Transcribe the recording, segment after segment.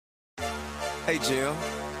Hey, Jill.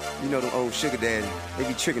 You know them old sugar daddy. They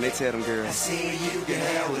be tricking, they tell them girls. I said you can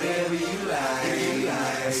have whatever you like.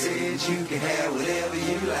 I said you can have whatever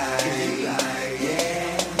you like.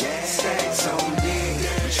 Yeah. Stacks on dick,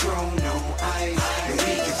 Patron on ice. And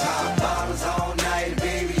we can pop bottles all night.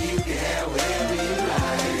 Baby, you can have whatever you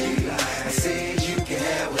like. I said you can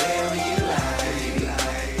have whatever you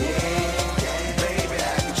like. Yeah. Baby,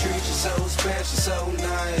 I can treat you so special, so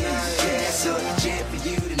nice. Yeah, so legit for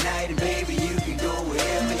you tonight. And baby, you can go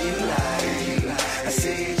wherever you like. I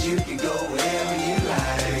said you can go wherever you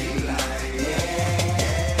like. Yeah.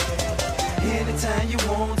 Anytime you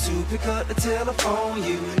want to, pick up the telephone.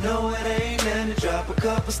 You know it ain't nothing to drop a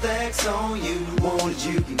couple stacks on you. Want it,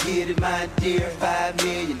 you can get it, my dear. $5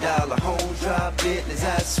 million home drop business,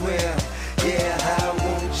 I swear. Yeah, I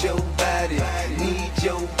want your body, need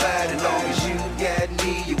your body. Long as you got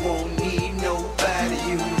me, you won't need nobody.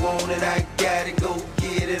 You want it, I got it, go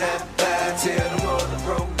get it, I buy. Tell the mother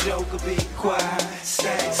broke joker be quiet.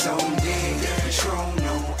 Stacks on deck, Patron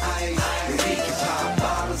on ice. And we can pop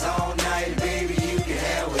bottles all night, baby. You can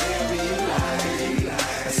have whatever you like.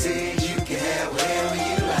 I said you can have whatever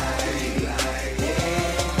you like. Yeah,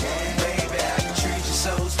 baby, I can treat you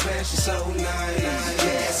so special, so nice.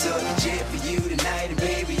 Yeah, so legit for you tonight, and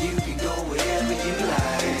baby, you can go wherever you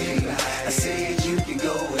like. I said you can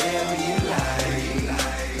go wherever you like.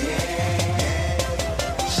 Yeah.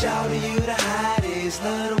 Shout you the hottest,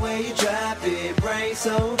 love the way you drop it. Brain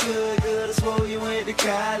so good, I swore you went to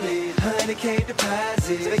college. 100K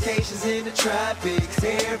deposits, vacations in the tropics.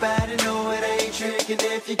 Everybody know it ain't tricking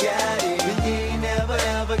if you got it. But you ain't never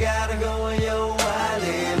ever gotta go in your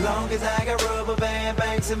wallet. Long as I got rubber band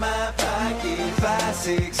banks in my pocket.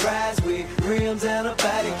 5'6", rides with rims and a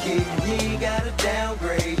body kick. You ain't gotta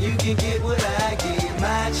downgrade, you can get what I get.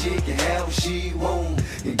 My chick can have what she want,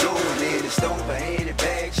 and go and let it stomp her any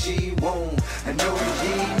bag she want. I know that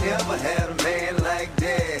you ain't never had a man like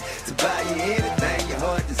that to buy you anything your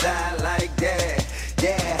heart desire like that.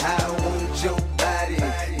 Yeah, I want your body,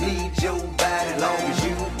 need your body. Long as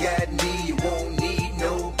you got me, you won't need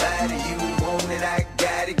nobody. You want it, I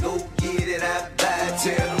got it, go get it, I buy.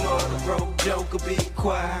 Tell the mother broke joker be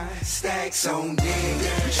quiet. Stacks on deck,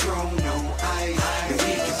 Patron on ice. And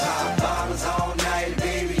we can pop bottles all night,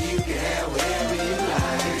 baby. You can have whatever you like.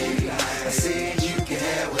 I said you can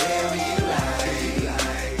have whatever you like.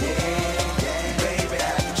 Yeah, baby, I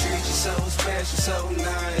can treat you so special, so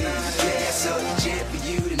nice. Yeah, so legit for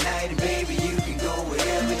you tonight, and baby, you can go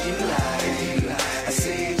wherever you like. I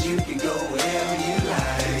said you can go wherever you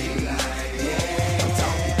like. Yeah, I'm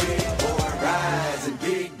talking big boy rides and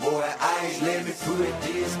big boy ice. Let me put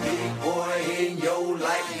this big boy in your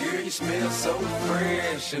life. Girl, you smell so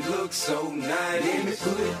fresh and look so nice. Let me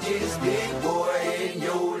put this big boy in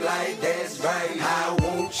your life. That's right, I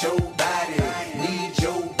want your body, need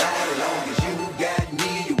your body. Long as you got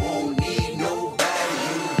me, you won't need nobody.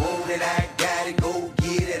 You want it, I got it, go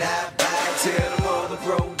get it, I buy. Tell the mother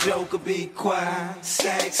broke joker be quiet.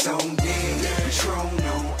 Stacks on deck, Patron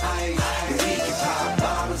on ice. And we can pop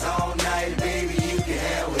bottles all night, baby. You can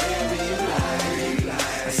have whatever you like.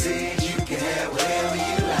 I said you can have whatever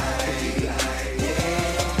you like. Yeah,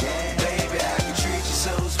 baby, I can treat you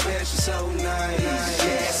so special, so nice.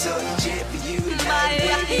 Yeah, so legit for you tonight,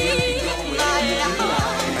 baby. You can go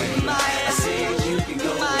wherever you like. I said you can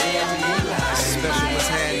go wherever you like. Special was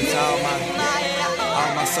handed to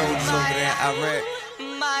all my soldiers over there in Iraq.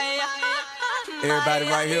 Everybody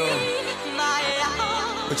right here.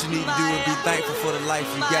 What you need to do is be thankful for the life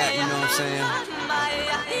you got, you know what I'm saying?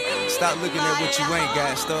 Stop looking at what you ain't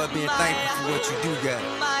got. Start being thankful for what you do got.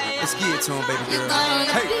 Let's get it to him, baby girl.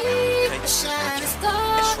 Hey! That's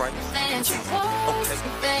right.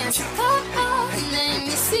 Let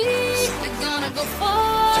me see. We're gonna go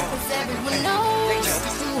far, 'cause everyone knows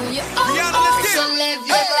who you are. So live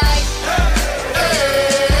your life.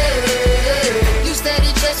 You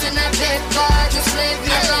steady chasing that big bar, just live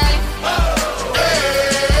your life.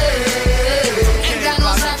 Ain't got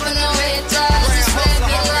no time for no haters, just live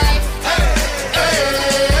your life.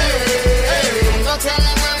 Don't tell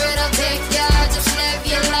them where it'll take ya, just live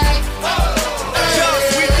your life.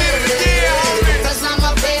 Cause I'm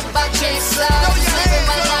a paper chaser, just living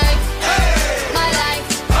my life. My life,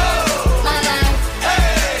 my life,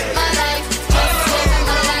 my life, just living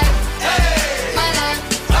my life. My life,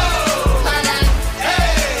 my life,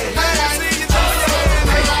 my life, just living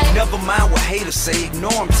my life. Never mind what haters say,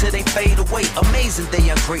 ignore them till they fade away. Amazing they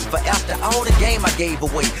ungrateful after all the game I gave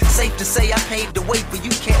away. Safe to say I paved the way for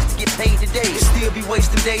you cats to get paid today. Still be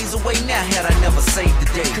wasting days away now had I never saved the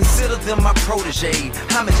day. Consider them my protege,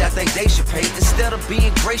 how much I think they should pay. Instead of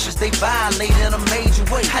being gracious, they violate in a major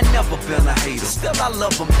way. I never been a haters. Still I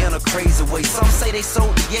love them in a crazy way. Some say they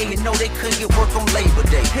sold the yay and know they couldn't get work on Labor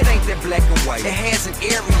Day. It ain't that black and white. It has an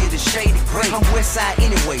area that's shaded gray. I'm west side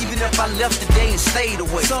anyway, even if I left today and stayed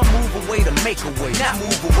away. Some move away to make a way, not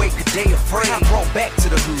move away cause they afraid. I brought back to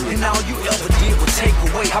the hood, and all you ever did was take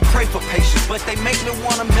away. I pray for patience, but they make me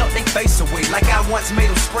wanna melt their face away. Like I once made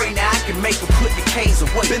them spray, now I can make them put the K's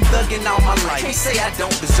away. Been thugging all my life, can't say I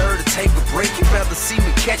don't deserve to take a break. You'd rather see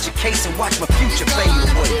me catch a case and watch my future fade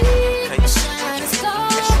away. Okay.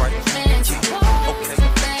 That's right.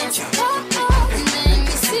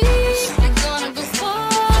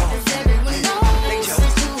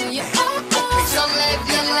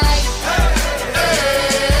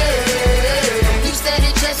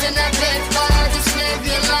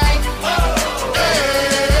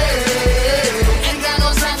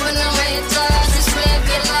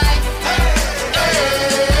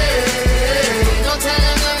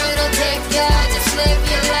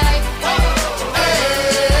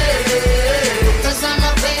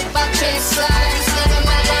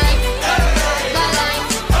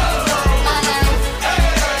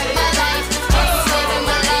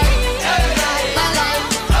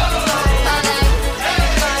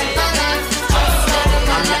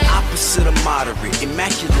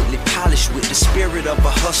 Immaculately polished with the spirit of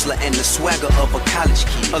a hustler and the swagger of a college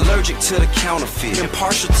kid. Allergic to the counterfeit,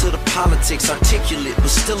 impartial to the politics, articulate, but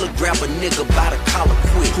still a grab a nigga by the collar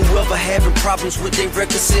quick. Whoever having problems with their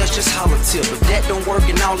record sales, just holler tip. If that don't work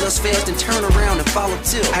and all else fails, then turn around and follow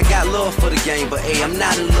tip. I got love for the game, but hey, I'm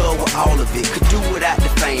not in love with all of it. Could do without the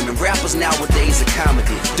fame, and rappers nowadays are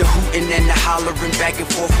comedy. The hooting and the hollering, back and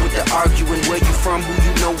forth with the arguing. Where you from, who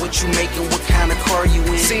you know, what you making, what kind of car you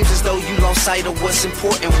in. Seems as though you lost sight of what's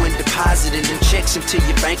important when depositing them checks into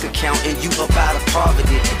your bank account and you up out of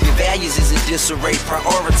poverty. Your values is in disarray,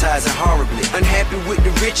 prioritizing horribly. Unhappy with the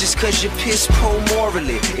riches cause you're piss poor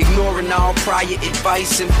morally. Ignoring all prior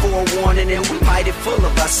advice and forewarning, and we mighty full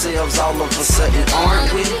of ourselves all of a sudden,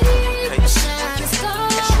 aren't we? Okay.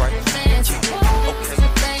 That's right.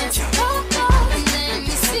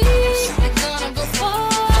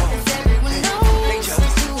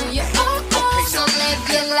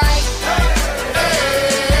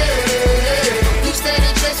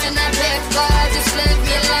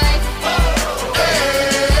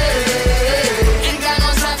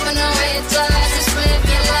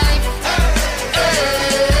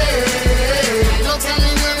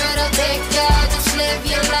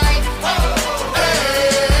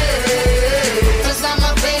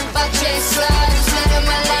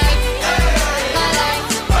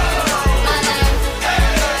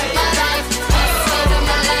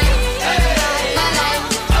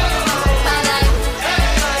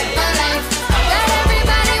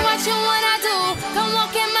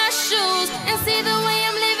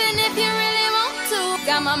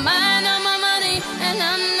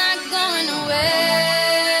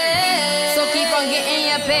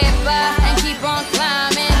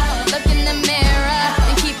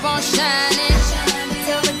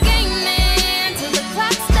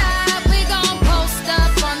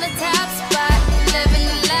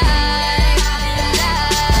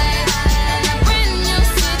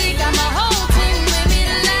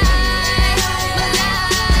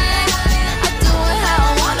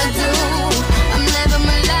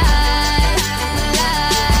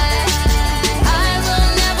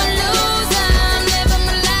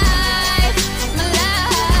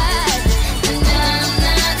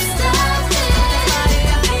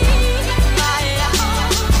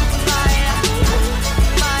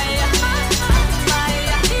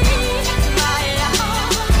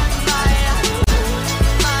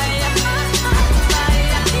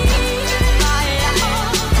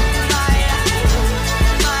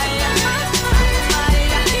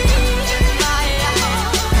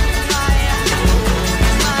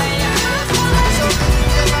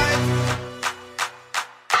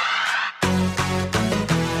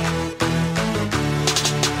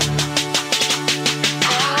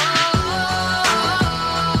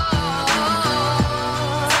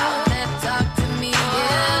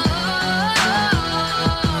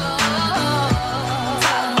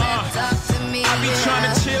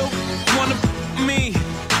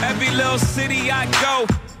 City I go,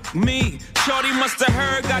 me. Shorty must have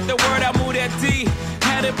heard, got the word, I moved that D.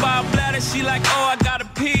 Had it by a bladder, she like, oh, I gotta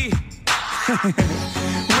pee.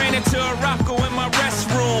 Ran into a rocko in my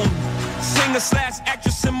restroom.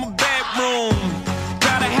 Singer/actress in my bedroom.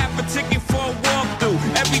 Got a half a ticket for a walkthrough.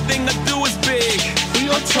 Everything I do is big. We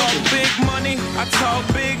all talk big money, I talk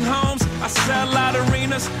big homes. I sell out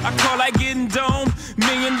arenas, I call like getting dome. $1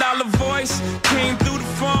 million voice came through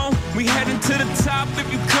the phone. We heading to the top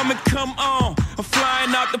if you come on. I'm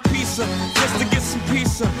flying out the pizza just to get some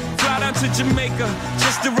pizza. Fly down to Jamaica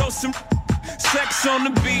just to roast some. Sex on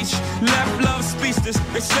the beach, left love speechless.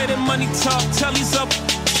 They say that money talk, telly's up,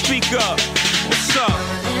 speak up. What's up?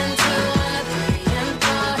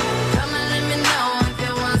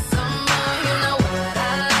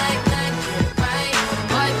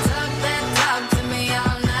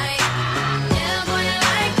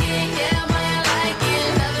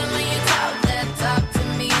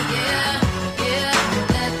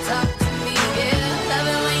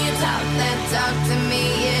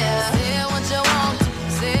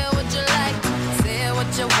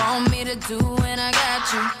 Do when I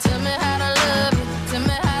got you. Tell me how to love you. Tell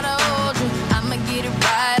me how to hold you. I'ma get it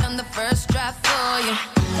right on the first try for you.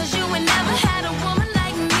 Cause you ain't never had a woman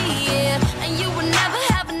like me, yeah. And you will never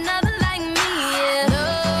have another like me, yeah. No.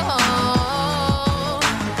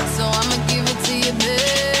 So I'ma give it to you,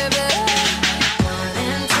 baby. 1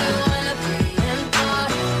 and 2 and a 3 and 4.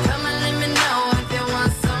 Come and let me know if you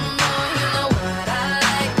want some more. You know what I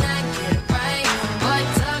like, now get it right. Boy,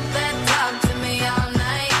 talk that talk to me all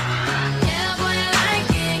night.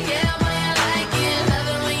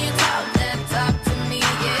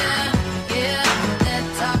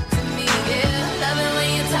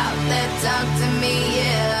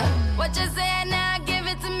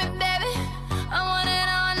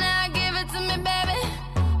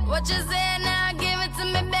 What you say now? Give it to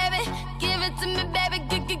me, baby. Give it to me, baby.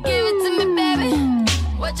 Give it to me, baby.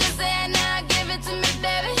 What you say now? Give it to me,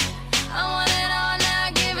 baby. I want it all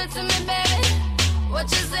now. Give it to me, baby.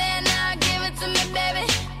 What you say now? Give it to me, baby.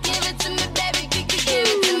 Give it to me, baby. Give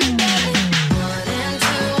it to me, baby. 1 and 2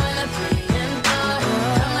 and a 3 and 4.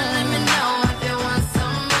 Come and let me know if you want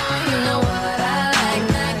some more. You know what I like,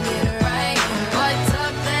 now get it right. Boy,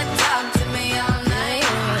 talk that talk to me all night.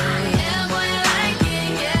 Yeah, boy, I like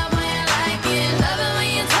it. Yeah, boy, I like it. Love it when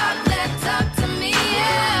you talk that talk to me.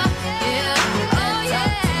 Yeah, yeah. Oh yeah.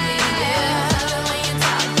 Love it when you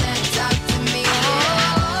talk that talk to me.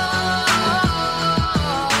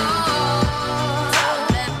 Talk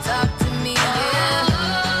that talk to me. Yeah.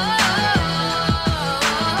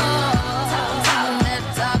 Talk that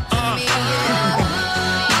talk to me. Yeah.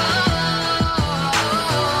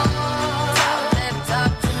 Talk that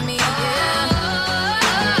talk to me. Yeah.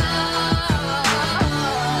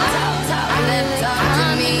 Talk that talk to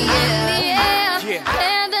me. Yeah.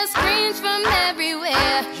 Hear the screams from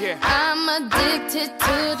everywhere. Yeah. I'm addicted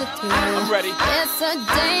to the thrill. I'm ready. It's a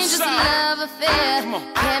dangerous love affair. Come on.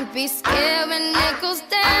 Can't be scared when it goes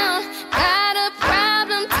down. Got a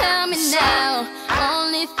problem? Tell me now.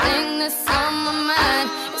 Only thing that's on my mind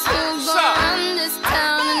is who's gonna run this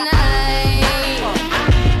town tonight.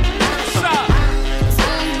 What's up? Who's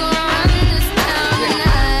gonna run this town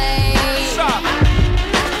tonight? What's up?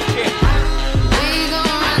 Yeah. We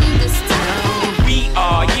gonna run this town. We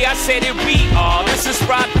are, yeah, I said it, we are. This is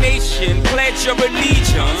Rock Nation, pledge your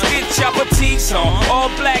allegiance. Get your fatigues on, all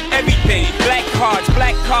black everything. Black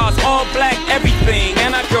cars, all black everything.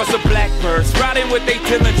 And our girls are blackbirds, riding with their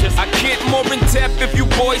diligence. I get more in depth if you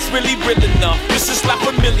boys really real enough. This is not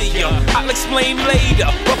familiar, I'll explain later.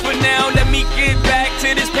 But for now, let me get back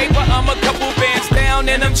to this paper. I'm a couple bands down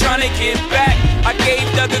and I'm trying to get back. I gave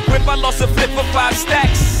Doug a grip, I lost a flip for 5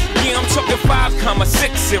 stacks. Yeah, I'm talking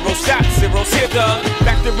 5,60, shot zeros. Here, Doug,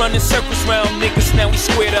 back to running circles round niggas, now we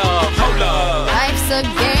squared up. Hold up. Life's a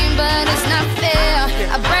game, but it's not fair.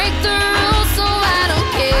 I break the rules, so I don't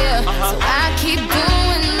care. So I keep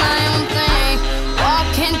doing my own thing,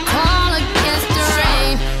 walking tall against the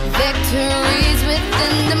rain. Victories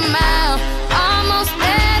within the mile, almost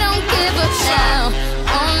there, don't give up now.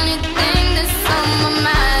 Only thing that's on my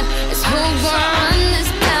mind is who's gonna run this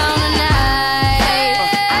town tonight.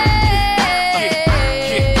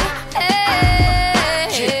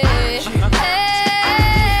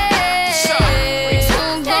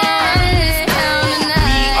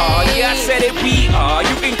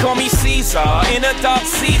 In a dark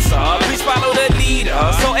Caesar, please follow the leader.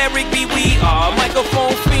 So Eric B, we are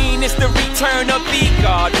microphone fiend. It's the return of the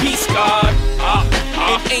God, peace God.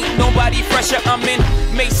 It ain't nobody fresher. I'm in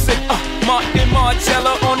Mason, Martin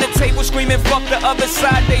Margiela on the table screaming, fuck the other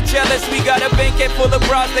side. They jealous. We got a banquet full of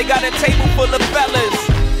bras. They got a table full of fellas.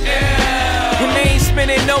 Yeah. And they ain't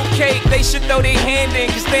spinning no cake. They should throw their hand in,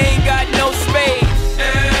 cause they ain't got no space.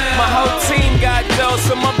 My whole team got dough,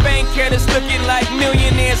 so my bank account is looking like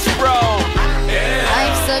millionaires, bro.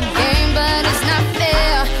 Life's a game, but it's not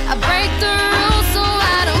fair. I break the rules, so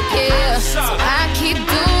I don't care. So I keep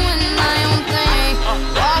doing my own thing,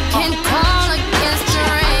 walking tall against the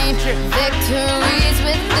rain. Victories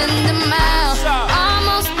within the mile,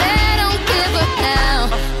 almost there, don't give up now.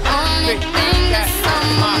 Only thing that's on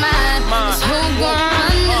my mind is who gon'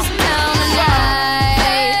 run this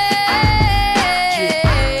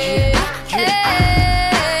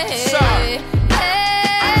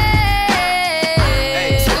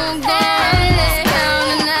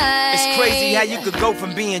Go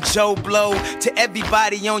from being Joe Blow to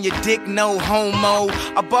everybody on your dick, no homo.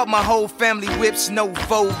 I bought my whole family whips, no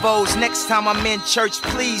Volvos. Next time I'm in church,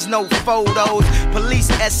 please, no photos.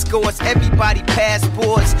 Police escorts, everybody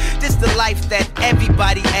passports. This the life that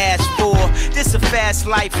everybody asks for. This a fast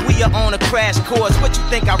life, we are on a crash course. What you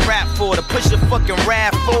think I rap for? To push a fucking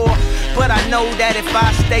rap for? But I know that if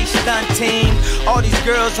I stay stunting, all these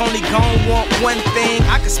girls only gon' want one thing.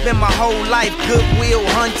 I could spend my whole life goodwill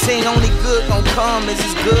hunting. Only good gon' come is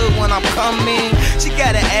as good when I'm coming. She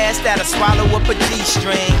got an ass that'll swallow up a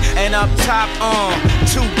G-string. And up top,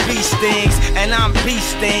 2 beast things. And I'm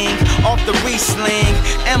beasting off the re-sling.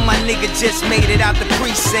 And my nigga just made it out the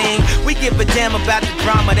precinct. We give a damn about the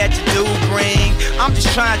drama that you do bring. I'm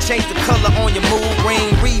just trying to change the color on your mood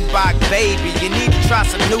ring. Reebok, baby, you need to try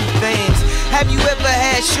some new things. Have you ever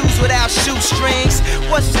had shoes without shoestrings?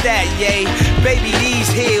 What's that, yay? Baby,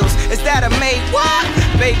 these heels, is that a made what?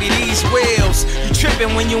 Baby, these wheels. You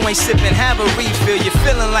tripping when you ain't sipping, have a refill. You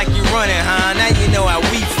feeling like you running, huh? Now you know how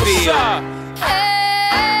we feel.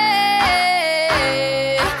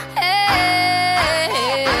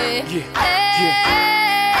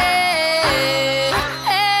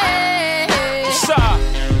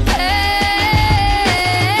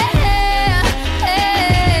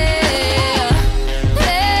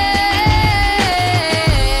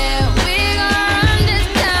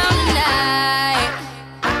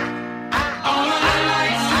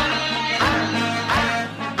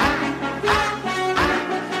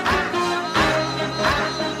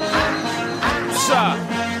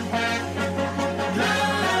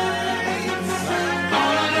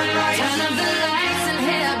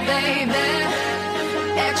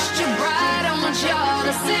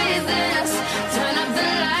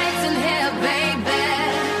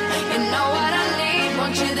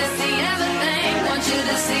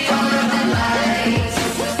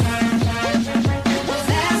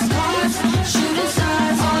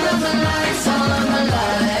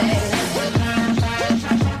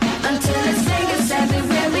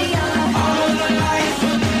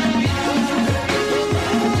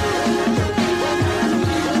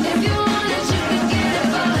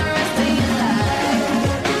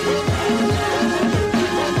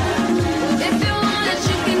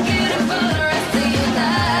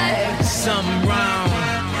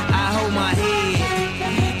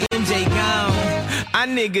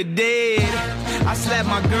 Nigga dead. I slapped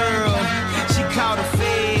my girl, she called the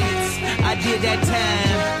feds. I did that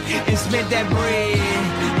time and spent that bread.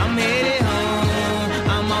 I'm headed home,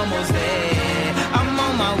 I'm almost there. I'm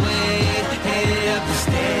on my way, headed up the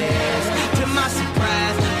stairs. To my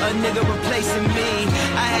surprise, a nigga replacing me.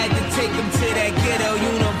 I had to take him to that ghetto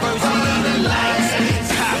university. The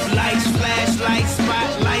lights, top lights, flashlights,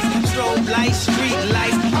 spotlights, strobe lights, street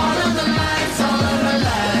lights. All of the lights, all of the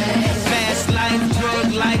lights. Fast life,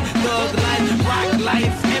 drug life, thug life, rock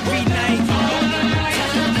life, every night. All the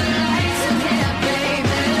lights, turn up the lights in here,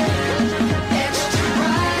 baby. Extra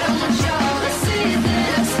bright, I want y'all to see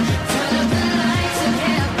this. Turn up the lights in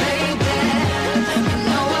here, baby. You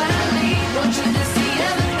know what I need, want you to see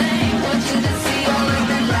everything, want you to see all of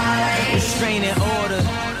the lights. Restraining order,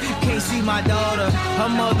 can't see my daughter. Her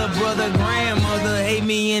mother, brother, grandmother hate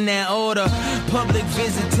me in that order. Public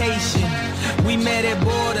visitation. We met at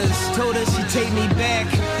borders, told her she'd take me back,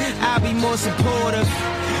 I'll be more supportive.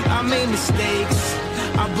 I made mistakes,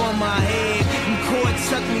 I bumped my head, and court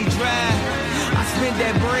sucked me dry. I spent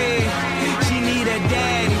that bread, she need a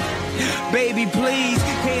daddy. Baby, please,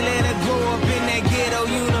 can't let her grow up in that ghetto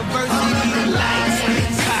university. The lights,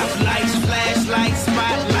 top lights, flashlights,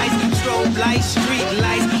 spotlights, strobe lights, street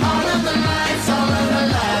lights. All of the lights, all of the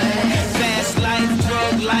lights. Fast life,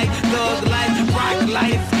 drug life, thug life, rock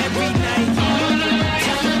life, every night.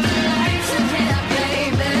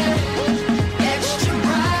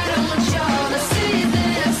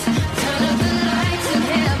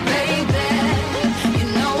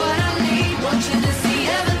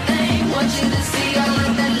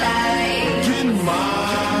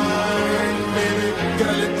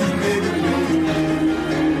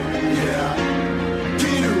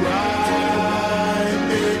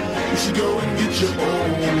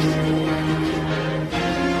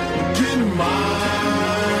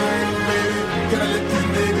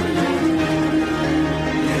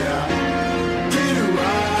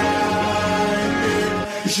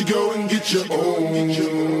 Go and get your own.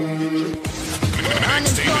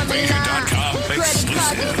 Unemployment.com, credit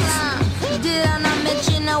card decline. Did I not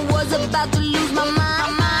mention I was about to lose my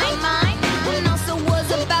mind? And also was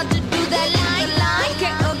about to do that line.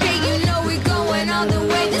 Okay, you know we're going all the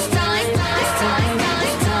way this time.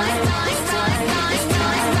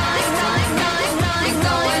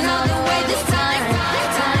 Going all the way this time.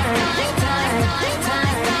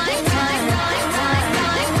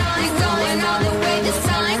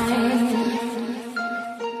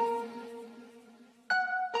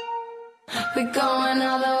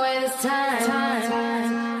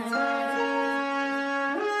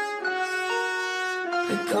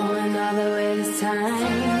 We're going all the way this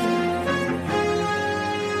time.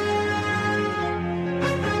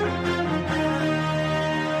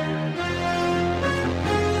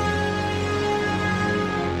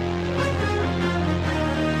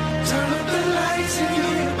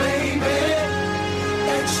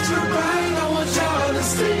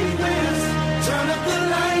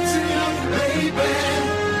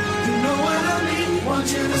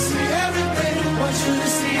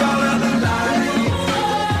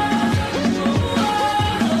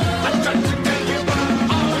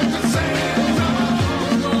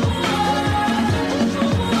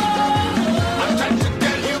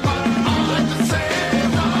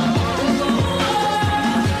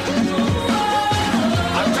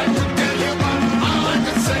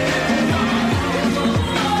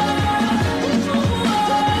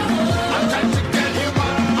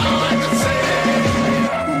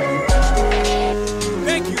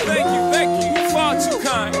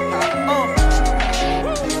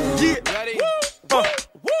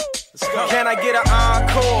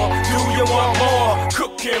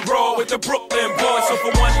 The Brooklyn boys, so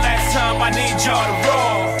for one last time I need y'all to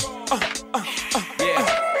roll.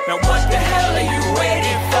 Now what the hell are you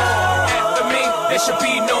waiting for? After me, there should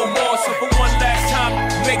be no more. So for one last time,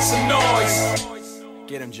 make some noise.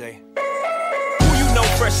 Get him, Jay. Who you know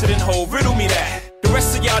fresher than Ho? Riddle me that. The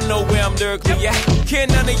rest of y'all know where I'm lyrically at. Can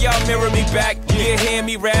none of y'all mirror me back? Yeah, hear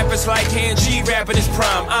me rap, it's like Hand G rapping his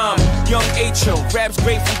prime. I'm Young H.O., raps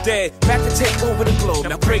Grateful Dead, back to take over the globe,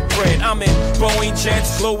 now break bread. I'm in Boeing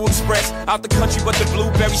Jets, Global Express, out the country but the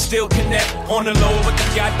blueberries still connect. On the low but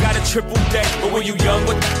the yacht got a triple deck. But when you young,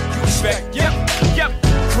 what you expect? Yep,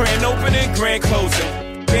 grand opening, grand closing.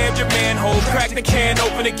 Damn your manhole, crack the can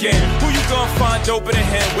open again. Who you gonna find open a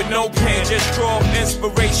hand with no pen? Just draw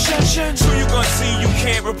inspiration. Who you gonna see you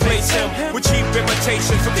can't replace him with cheap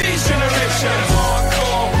imitations from these generations?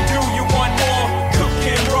 Hardcore, do you want more? Cook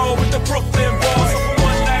and roll with the Brooklyn boys. So for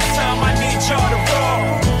one last time, I need y'all to roll.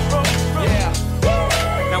 Yeah.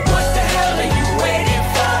 Now what the hell are you waiting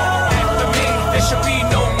for? After me, there should be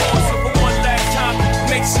no more. So for one last time,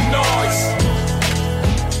 make some noise.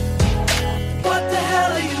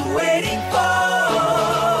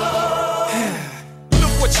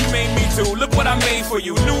 Look what I made for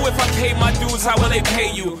you. Knew if I paid my dues, how will they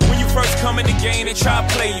pay you? When you first come in the game, they try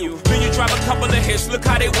to play you. Then you drop a couple of hits, look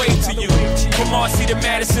how they wait to you. From Marcy to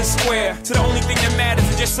Madison Square, to the only thing that matters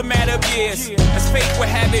is just a matter of years. As fate would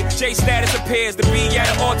have it, J status appears to be at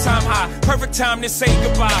an all-time high. Perfect time to say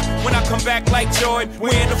goodbye. When I come back like Jordan,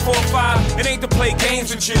 we're in the 4-5. It ain't to play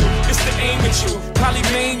games with you, it's to aim at you, probably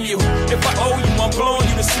maim you. If I owe you, I'm blowing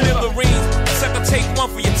you to smithereens. Except I take one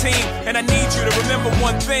for your team, and I need you to remember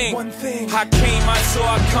one thing. I came, I saw,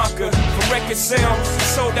 I conquered. From record sales,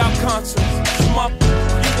 sold out concerts. Come up,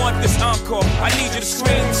 you want this encore? I need you to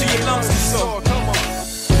scream till your lungs are sore. Come on.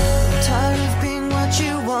 Tired of being what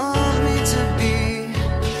you want me to be.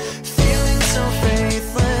 Feeling so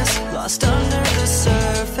faithless, lost under the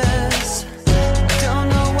surface. Don't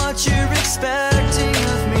know what you're expecting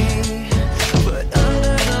of me, but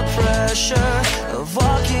under the pressure of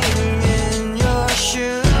walking in your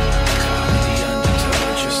shoes.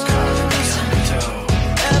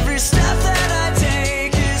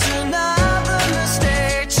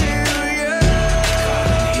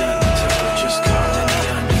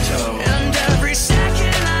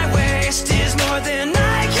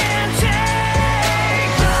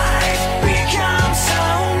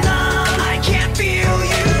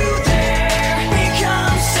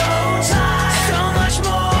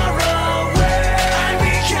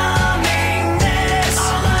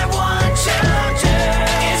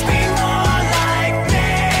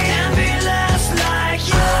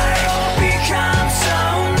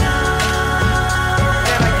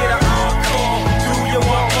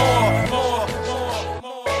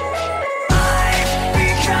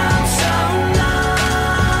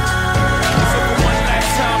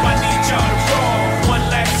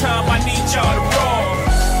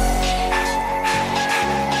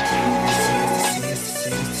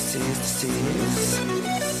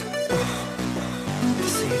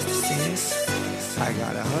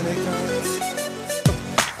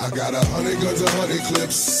 Got 100 guns, 100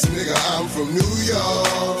 clips. Nigga, I'm from New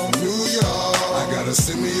York, New York. I got a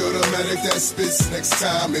semi-automatic that spits next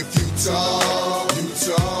time if you talk, you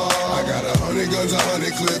talk. I got 100 guns,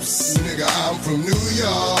 100 clips. Nigga, I'm from New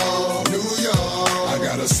York, New York. I got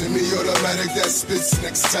got a semi-automatic that spits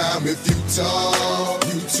next time if you talk.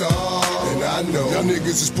 And I know y'all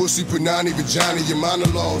niggas is pussy, but not even Johnny. Your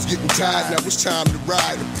monologues getting tired. Now it's time to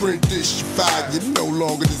ride. To print this, you fired. You no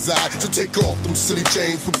longer desire. So take off them silly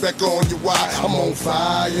chains, put back on your wire. I'm on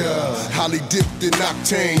fire. Holly dipped in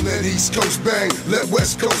octane. Let East Coast bang, let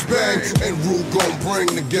West Coast bang. And Rule gon'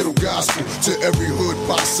 bring the ghetto gospel to every hood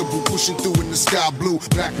possible. Pushing through in the sky blue.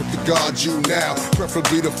 Back with the guard you now.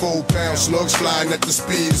 Preferably the 4-pound slugs flying at the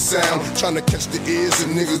speed of sound. Trying to catch the ears of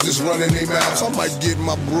niggas that's running their mouths. I might get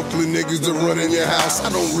my Brooklyn niggas to run in your house. I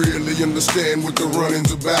don't really understand what the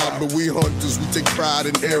running's about, but we hunters, we take pride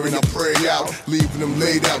in airing our prey out, leaving them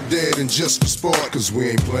laid out dead and just for sport, cause we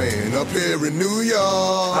ain't playing up here in New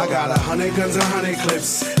York. I got 100 guns, 100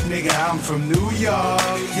 clips, nigga, I'm from New York,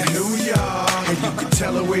 New York. And you can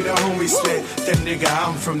tell the way the homies spit, that nigga,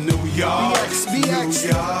 I'm from New York, New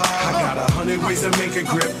York. I got 100 ways to make a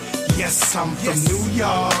grip. Yes, I'm from New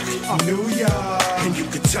York, New York. And you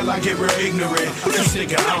can tell I get real ignorant, cause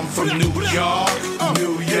nigga, I'm from New York,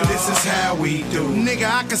 New York. And this is how we do. Nigga,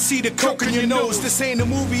 I can see the coke in your nose. This ain't a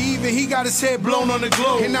movie even, he got his head blown on the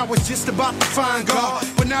globe. And I was just about to find God,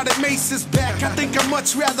 but now that Mace is back, I think I'd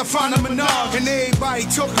much rather find a Menard. And everybody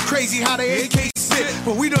talking crazy how they AK sit,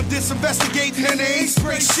 but we done disinvestigating and they ain't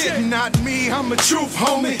spray shit. Not me, I'm a truth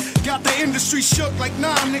homie. Got the industry shook like,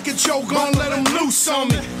 nah, nigga, Joe gon' let him loose on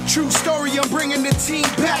me. True story, I'm bringing the team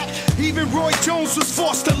back. Even Roy Jones was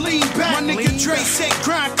forced to lean back. My nigga Dre said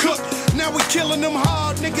grind cook. Now we killing them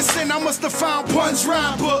hard. Niggas saying I must have found Pun's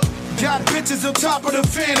rhyme book. Got bitches on top of the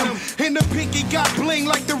Phantom, and the pinky got bling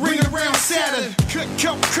like the ring around Saturn. Cut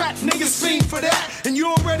crack, niggas fiend for that, and you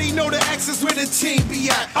already know the X is where the team be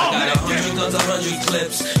at. I got 100 guns, 100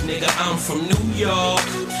 clips, nigga, I'm from New York,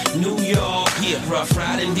 New York. Yeah, rough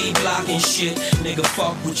riding, D-block and shit, nigga,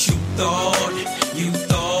 fuck what you thought. You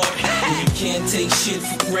can't take shit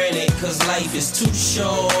for granted, cause life is too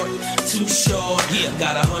short, too short. Yeah,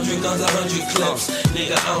 got 100 guns, 100 clips,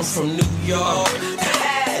 nigga, I'm from New York.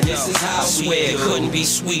 This is how I swear it couldn't be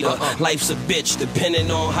sweeter. Life's a bitch, depending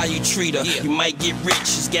on how you treat her. You might get rich,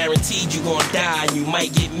 it's guaranteed you gon' die. You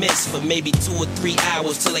might get missed for maybe 2 or 3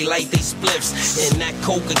 hours till they light they spliffs. And that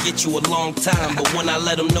coke will get you a long time. But when I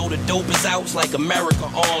let them know the dope is out, it's like America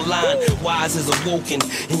online. Wise is awoken,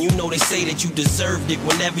 and you know they say that you deserved it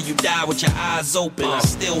whenever you die with your eyes open. I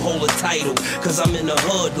still hold a title, cause I'm in the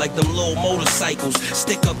hood like them little motorcycles.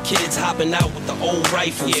 Stick up kids hopping out with the old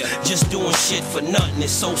rifles. Just doing shit for nothing,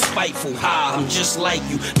 it's so spiteful. I'm just like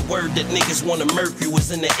you. The word that niggas wanna murk you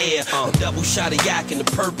is in the air. A double shot of yak and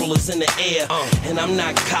the purple is in the air. And I'm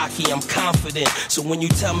not cocky, I'm confident. So when you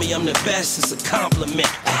tell me I'm the best, it's a compliment.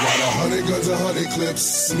 I got 100 guns, 100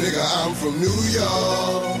 clips, nigga, I'm from New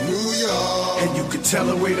York, New York. And you can tell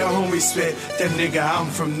the way the homies spit, that nigga, I'm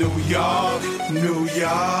from New York, New York.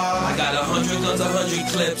 I got 100 guns, 100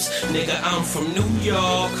 clips, nigga, I'm from New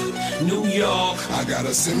York, New York. I got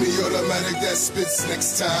a semi-automatic that spits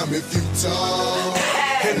next time if you talk.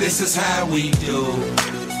 And this is how we do.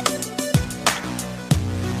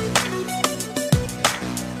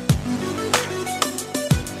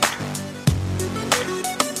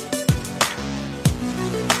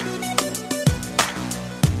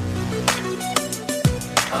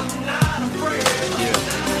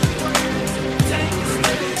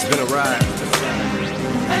 It's been a ride.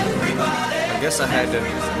 I guess I had to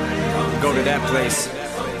go to that place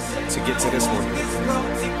to get to this one.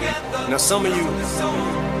 Now some of you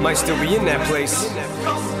might still be in that place.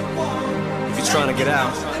 If you're trying to get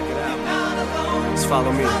out, just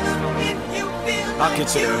follow me. I'll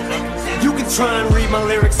get you there. You can try and read my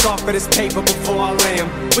lyrics off of this paper before I lay them,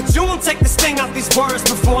 but you won't take the sting out these words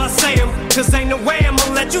before I say them. Cause ain't no way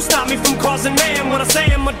I'ma let you stop me from causing mayhem. When I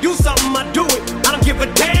say I'ma do something, I do it. I don't give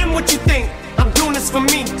a damn what you think. I'm doing this for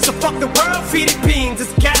me, so fuck the world, feed it beans.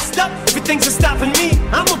 It's gassed up, everything's just stopping me.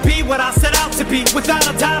 I'ma be what I set out to be, without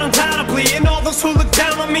a doubt, undoubtedly. And all those who look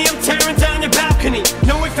down on me, I'm tearing down your balcony.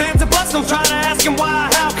 No ifs, ands, or buts, don't try to ask him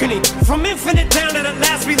why, how can he? From Infinite down to the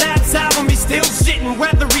last relapse album, he's still shitting,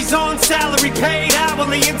 whether he's on salary, paid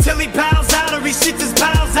hourly, until he bows out or he shits his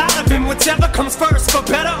bowels out of him. Whichever comes first, for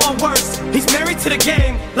better or worse. He's married to the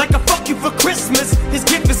game, like a fuck you for Christmas. His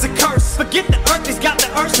gift is a curse. Forget the earth, he's got the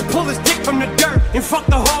urge to pull his dick from the dirt and fuck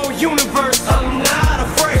the whole universe. I'm not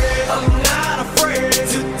afraid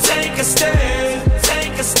to take a stand,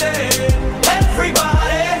 take a stand.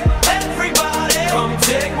 Everybody, come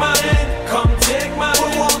take my hand, come take my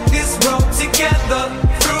hand. We'll walk this road together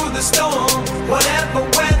through the storm, whatever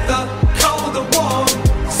weather, cold or warm.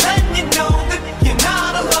 Letting you know that you're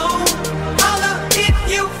not alone. Holla if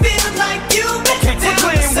you feel like you been down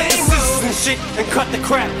the same road. And shit, and cut the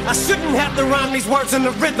crap. I shouldn't have to rhyme these words in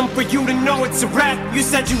the rhythm for you to know it's a rap. You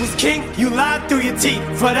said you was king, you lied through your teeth.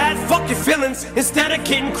 For that, fuck your feelings. Instead of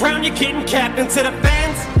getting crowned, you're getting capped. And to the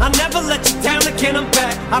fans, I never let you down again, I'm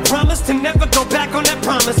back. I promise to never go back on that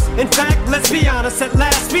promise. In fact, let's be honest, at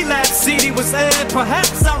last we laughed. CD was aired,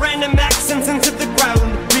 perhaps I ran them accents into the ground.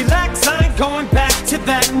 Relax, I ain't going back to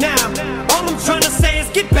that now. All I'm trying to say is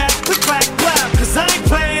get back with black cloud, cause I ain't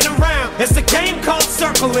playing around. It's a game called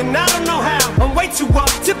Circle and I don't know how. I'm way too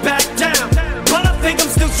up to back down, but I think I'm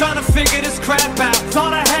still trying to figure this crap out.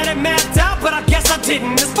 Thought I had it mapped out, but I guess I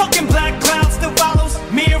didn't. This fucking black cloud still follows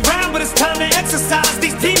me around, but it's time to exercise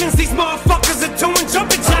these demons. These motherfuckers are doing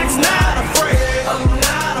jumping jacks now. I'm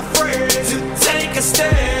not afraid to take a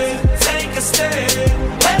stand, take a stand.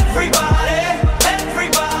 Everybody,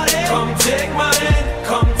 everybody, come take my hand,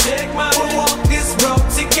 come take my hand. We'll walk this road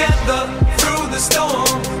together through the storm,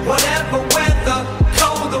 whatever weather,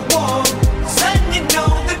 cold or warm. Letting you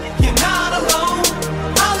know that you're not alone.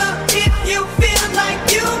 Holla if you feel like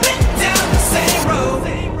you've been down the same road.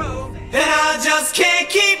 And I just can't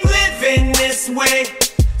keep living this way.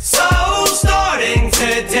 So starting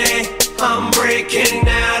today, I'm breaking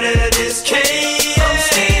out of this cage. I'm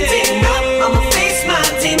standing up, I'ma face my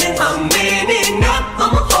demons. I'm manning up,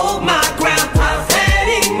 I'ma hold my ground. I've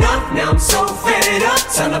had enough, now I'm so fed up.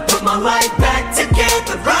 Time to put my life back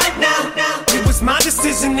together right now. It was my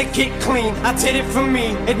decision to get clean, I did it for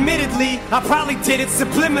me. Admittedly, I probably did it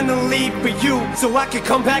subliminally for you, so I could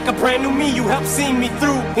come back a brand new me. You helped see me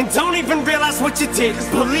through, and don't even realize what you did, cause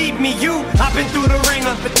believe me, I've been through the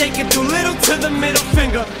ringer, but taking too little to the middle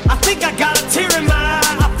finger. I think I got a tear in my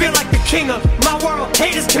eye, I feel like the king of my world.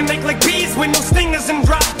 Haters can make like bees with no stingers and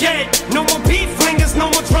drop dead. No more beef flingers,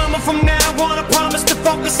 no more drama from now on. I promise to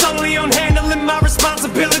focus solely on handling my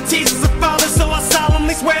responsibilities as a father, so I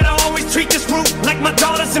solemnly swear to always treat this roof like my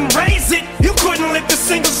daughters and raise it. You couldn't lift a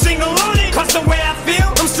single shingle on it, cause the way I feel,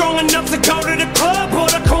 I'm strong enough to go to the club or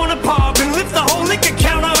the corner pub and lift the whole liquor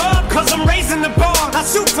counter up, cause I'm raising the bar. I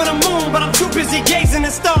shoot for the moon, but I'm too busy gazing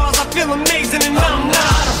at stars. I feel amazing and I'm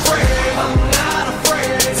not afraid. I'm not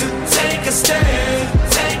afraid to take a stand,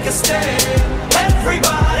 take a stand.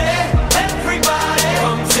 Everybody, everybody,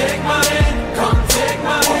 come take my hand, come take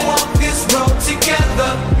my hand. We'll walk this road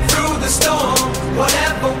together through the storm,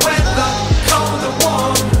 whatever weather, cold or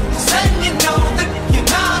warm. Just letting you know that you're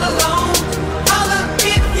not alone. Holla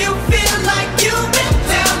if you feel like you've been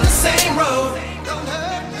down the same road. Don't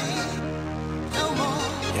hurt me no more.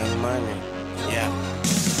 Young Money, yeah.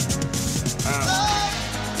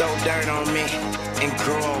 Throw dirt on me and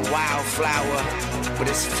grow a wildflower, but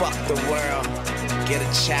it's fuck the world, get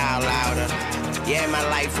a child out of. Yeah, my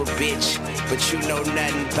life a bitch, but you know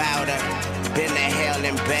nothing about her. Been to hell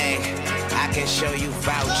and back, I can show you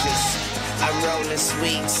vouchers. I'm rolling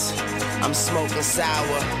sweets, I'm smoking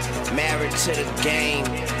sour. Married to the game,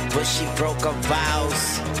 but she broke her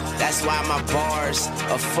vows. That's why my bars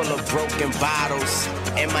are full of broken bottles,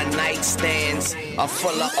 and my nightstands are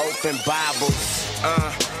full of open Bibles.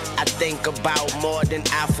 I think about more than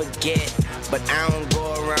I forget, but I don't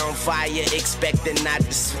go around fire expecting not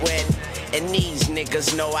to sweat. And these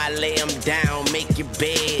niggas know I lay them down, make your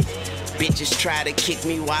bed. Bitches try to kick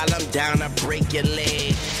me while I'm down, I break your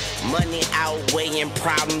leg. Money outweighing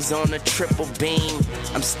problems on a triple beam.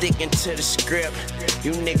 I'm sticking to the script,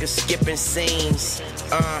 you niggas skipping scenes.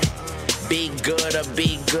 Be good or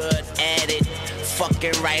be good at it.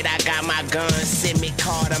 Fucking right, I got my gun,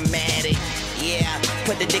 semi-automatic. Yeah,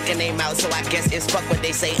 put the dick in their mouth, so I guess it's fuck what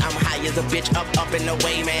they say. I'm high as a bitch, up and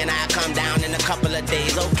away, man. I come down in a couple of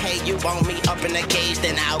days. Okay, you want me up in the cage,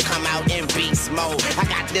 then I'll come out in beast mode. I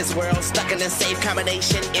got this world stuck in a safe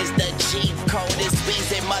combination. Is the cheat code? It's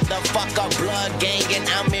Weezy, motherfucker, blood gang, and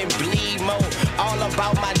I'm in bleed mode. All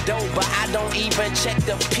about my dough, but I don't even check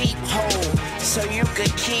the peephole. So you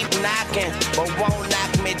could keep knocking, but won't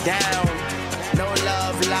knock me down. No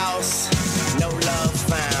love lost, no love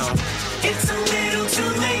found. It's a little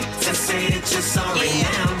too late to say that you're sorry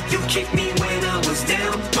now. You kicked me when I was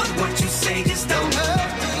down, but what you say just don't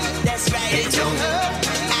hurt me. That's right, it don't hurt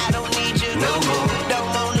me. I don't need you no more. Don't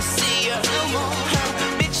wanna see you no more.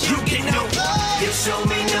 Bitch, you get no love. You show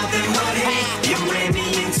me nothing but hate. You ran me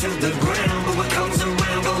into the ground, but what comes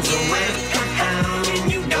around goes around.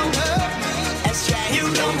 And you don't hurt me. That's right, you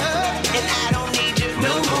don't hurt me. And I don't need you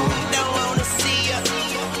no more. Don't wanna see you.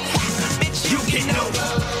 Bitch, you get no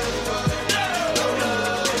love.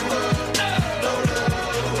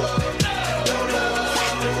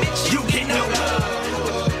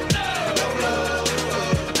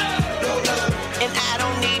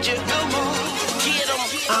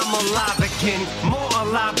 Alive again, more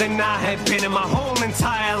alive than I have been in my whole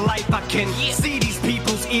entire life. I can see these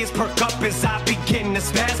people's ears perk up as I begin to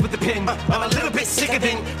spaz with the pen. I'm a little bit sicker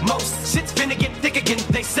than most. Shit's finna get thick again.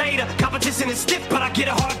 They say the competition is stiff, but I get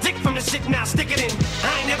a hard dick from the shit, now stick it in.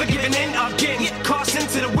 I ain't never giving in again. Caution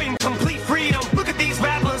to the wind, complete freedom. Look at these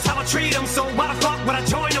rappers, how I treat them. So why the fuck would I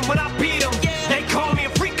join them when I beat them? They call me a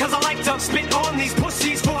freak cause I like to spit on these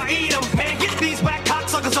pussies before I eat them. Man, get these whack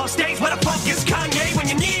cocksuckers off stage. Where the fuck is Kanye when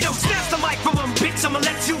you need him? Snatch the mic from him, bitch, I'ma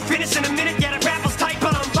let you finish in a minute. Yeah, the rapper's tight,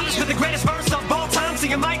 but I'm finished with the greatest verse of all time. So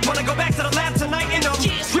you might wanna go back to the lab tonight and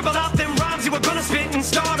scribble out them rhymes you were gonna spit and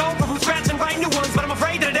start over from scratch and write new ones. But I'm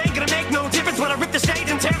afraid that it ain't gonna make no difference when I rip the stage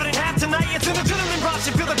and tear it in half tonight. It's an adrenaline rush,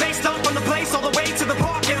 you feel the bass dump from the place all the way to the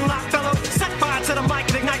parking lot, fellow. Set fire to the mic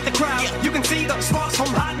and ignite the crowd. You can see the sparks from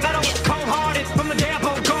hot metal, cold-hearted from the day I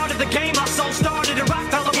guarded the game. I so started a rock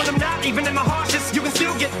fellow when I'm not even in my harshest. You can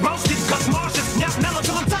still get roasted, cause Marcia's now mellow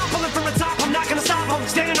till I'm top, pulling from the top. I'm not gonna stop, I'm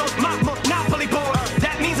standing on my monopoly board.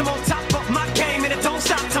 That means I'm on top of my game and it don't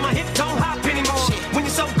stop till my hip don't hop anymore. When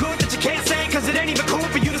you're so good that you can't say, cause it ain't even cool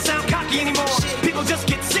for you to sound cocky anymore. People just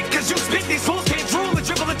get sick cause you spit, these fools can't drool or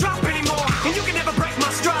dribble or drop anymore. And you can never break my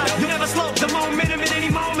stride, you never slow the momentum at any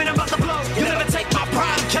moment I'm about to blow. You never take my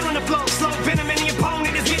pride, I'm killing the flow. Slow venom and the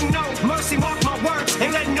opponent is getting no mercy, mark my words,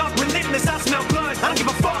 ain't letting up, relentless, I smell blood. I don't give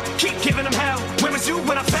a fuck, keep giving them hell. Where was you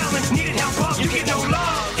when I fell and needed help up? You get no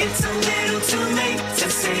love. It's a little too late to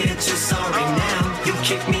say that you're sorry now. You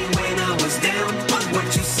kicked me when I was down, but what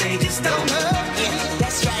you say just don't hurt. Yeah,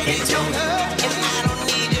 that's right. It don't hurt. And I don't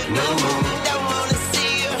need you No more. Don't wanna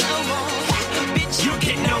see you no more. Bitch, You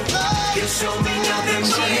get no love. You show me nothing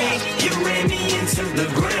but hate. You ran me into the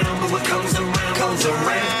ground, but what comes around comes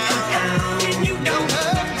around. And you don't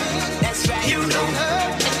hurt. that's right. You don't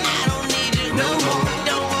hurt. And I don't need you No more.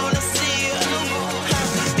 Don't wanna see you no more.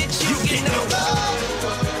 Bitch, You get no love.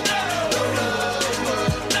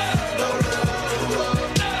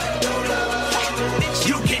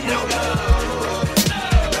 You get no love.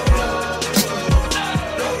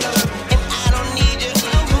 and I don't need you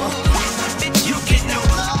no more. Bitch, You get no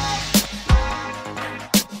love.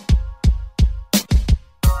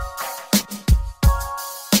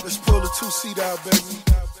 Let's pull the two-seat out, baby.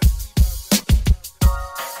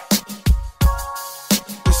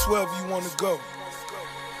 It's wherever you want to go.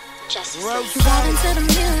 Wherever you Vibing to the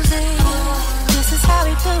music, this is how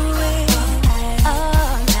we do it.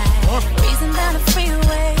 All night, breezing down the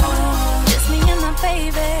freeway, just me and my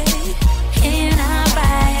baby. In our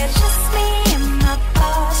ride, just me and my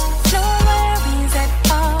boss. No worries at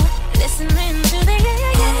all. Listening to the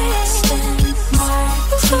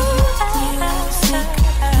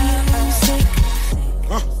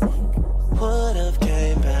Would've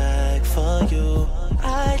came back for you.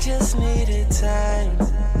 I just needed time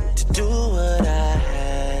to do what I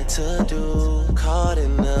had to do. Caught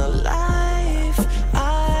in the life,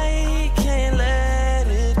 I can't let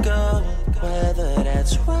it go. Whether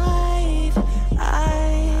that's right,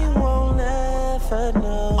 I won't ever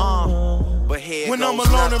know. But here When I'm goes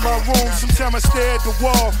alone in my room, sometimes I stare at the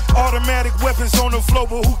wall. Automatic weapons on the floor,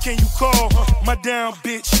 but who can you call? My down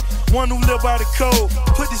bitch, one who live by the code.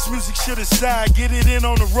 Put this music shit aside, get it in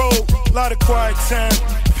on the road. Lot of quiet time,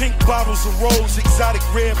 pink bottles of rose, exotic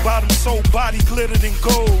red bottoms, soul body glittered in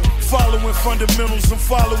gold. Following fundamentals, I'm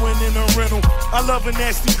following in a rental. I love a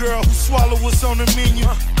nasty girl who swallow what's on the menu.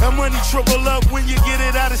 That money triple up when you get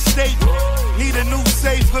it out of state. Need a new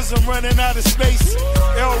safe cause I'm running out of space.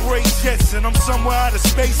 L. Ray Jetson, I'm somewhere out of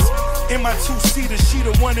space. In my two-seater, she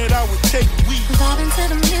the one that I would take. We Vibing to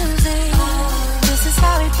the music, this is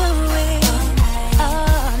how we do it.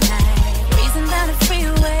 All night, breezing down the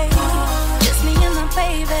freeway, just me and my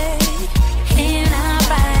baby. In our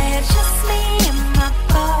ride, just me and my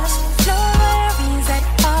boss. No worries at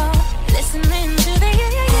all. Listening to the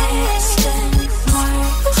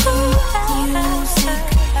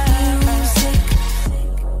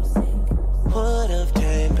Would've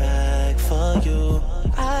came back for you.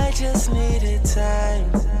 I just needed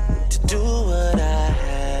time to do what I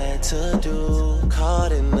had to do.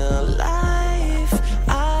 Caught in the life,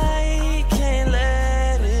 I can't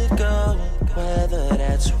let it go. Whether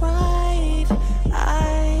that's right,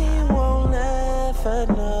 I won't ever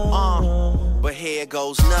know. But here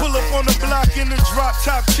goes nothing. pull up on the block in the drop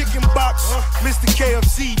top chicken box. Mr.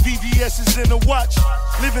 KFC, VVS is in the watch.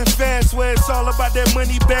 Living fast where it's all about that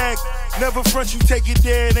money bag. Never front, you take it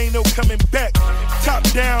there, it ain't no coming back. Top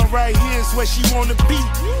down, right here's where she wanna be.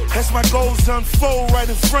 As my goals unfold right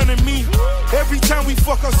in front of me. Every time we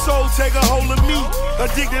fuck, her soul take a hold of me.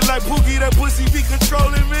 Addicted like Pookie, that pussy be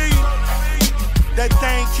controlling me. That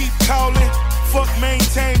thing keep calling. Fuck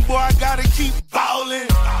maintain, boy, I gotta keep ballin'.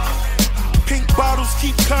 Pink bottles keep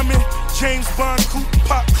coming. James Bond coupe,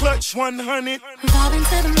 pop clutch 100. Vibing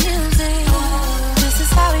to the music. This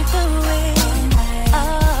is how we do it.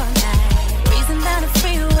 All night. Breezing down the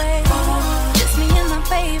freeway. Just me and my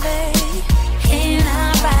baby. In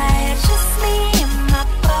our ride. Just me and my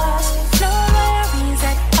boss. No worries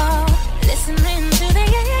at all. Listening to the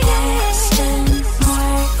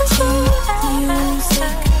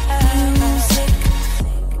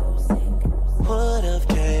Would've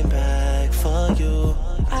came back for you.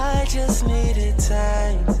 I just needed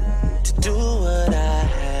time to do what I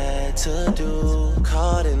had to do.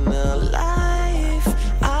 Caught in the life,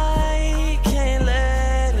 I can't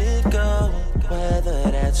let it go.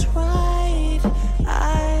 Whether that's right,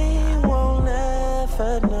 I won't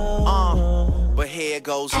ever know. But here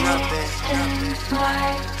goes nothing.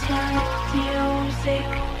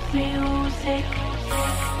 Music.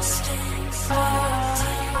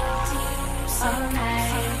 All night.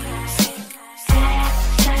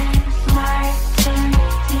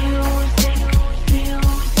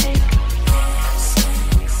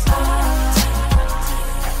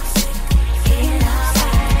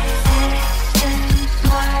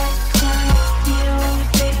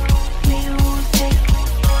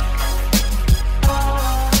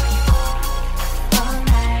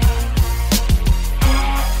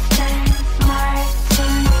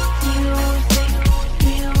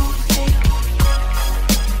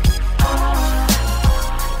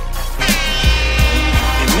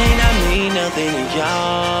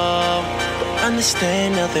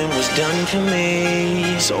 Understand nothing was done for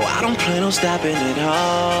me, so I don't plan on stopping at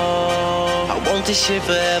all. I want this shit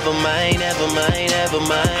forever, mine, ever mine, ever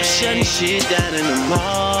mine. I'm shutting shit down in the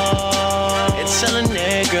mall and telling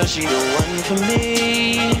that girl she the one for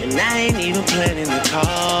me, and I ain't even planning to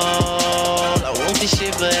call. I want this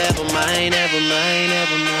shit forever, mine, ever mine,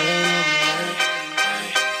 ever mine.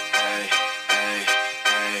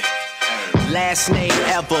 Last name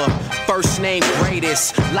ever, first name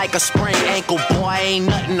greatest. Like a sprained ankle, boy, ain't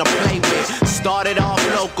nothing to play with. Started off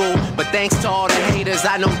local, but thanks to all the haters,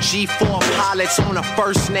 I know G4 pilots on a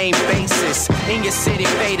first name basis. In your city,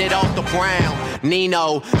 faded off the brown.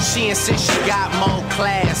 Nino, she insists she got more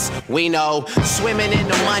class. We know, swimming in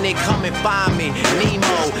the money, come and find me.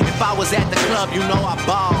 Nemo, if I was at the club, you know I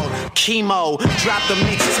balled. Chemo, dropped a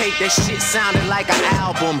mixtape, that shit sounded like an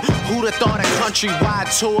album. Who'da thought a countrywide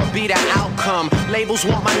tour be the outcome? Labels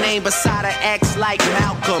want my name beside an X like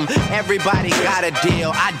Malcolm. Everybody got a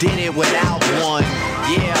deal, I did it without one.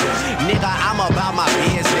 Yeah, nigga, I'm about my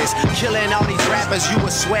business. Killing all these rappers, you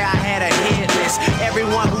would swear I had a hit list.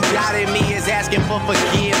 Everyone who doubted me is asking for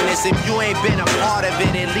forgiveness. If you ain't been a part of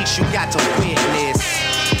it, at least you got to witness.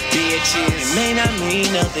 Bitches, it may not mean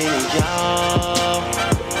nothing to y'all.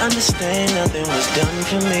 Understand nothing was done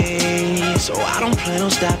for me, so I don't plan on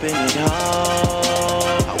stopping at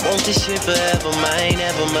all. I want this shit forever, mine,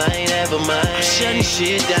 ever mine, ever mine. I'm shutting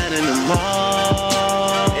shit down in the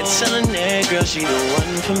mall and telling that girl she the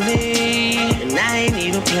one for me, and I ain't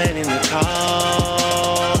even planning to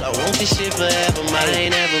call. I want this shit forever,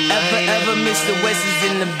 mine, ever mine. Ever Mr. West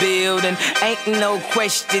is in the building. Ain't no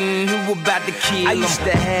question who about to kill him. I used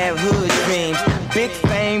to have hood dreams, big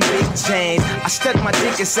fame, big change. I stuck my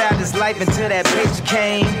dick inside his life until that bitch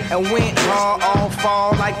came and went hard all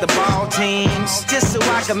fall like the ball teams, just so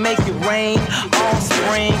I could make it rain all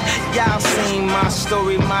spring. Y'all seen my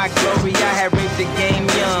story, my glory. I had raped the game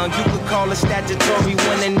young. You could call it statutory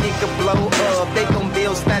when a nigga blow up. They gon'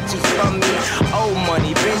 build statues for me. Old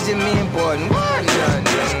money, Benjamin Button, what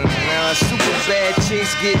nothing. Super bad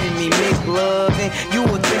chicks giving me McLovin'. You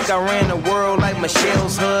would think I ran the world like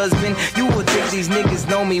Michelle's husband. You would think these niggas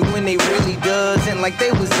know me when they really doesn't. Like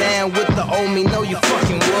they was down with the old me. No, you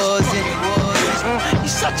fucking wasn't. You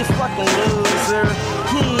such a fucking loser.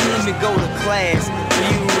 He ain't even go to class,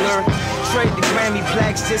 Bueller. Trade the Grammy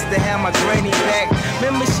plaques just to have my granny back.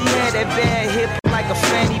 Remember she had that bad hip like a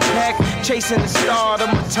fanny pack. Chasing the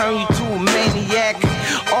stardom will turn you to a maniac.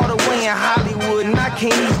 All the way in Hollywood and I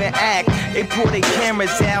can't even act. They pull their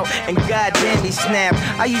cameras out and goddamn they snap.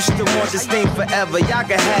 I used to want this thing forever, y'all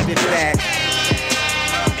can have it back.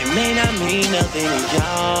 It may not mean nothing to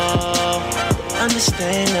y'all.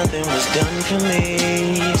 Understand nothing was done for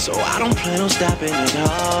me, so I don't plan on stopping at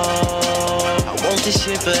all. I want this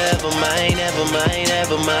shit forever, mine, ever mine,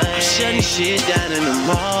 ever mine. I'm shutting shit down in the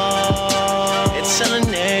mall and telling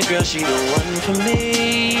that girl she the one for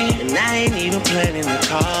me, and I ain't even planning to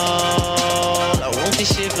call. I want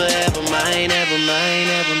this shit forever, mine, ever mine,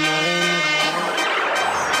 ever mine.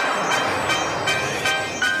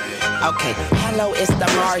 Okay, hello, it's the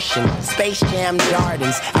Martian. Space Jam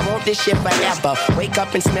Jordans. I want this shit forever. Wake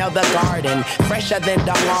up and smell the garden. Fresher than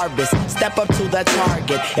the harvest. Step up to the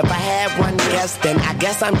target. If I had one guess, then I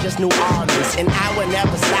guess I'm just New Orleans. And I would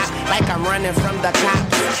never stop like I'm running from the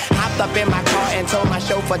cops. Hopped up in my car and told my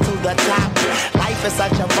chauffeur to the top. Life is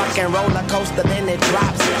such a fucking roller coaster, then it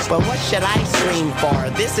drops. But what should I scream for?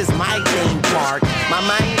 This is my theme park. My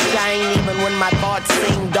mind shine even when my thoughts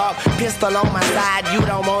seem dark. Pistol on my side, you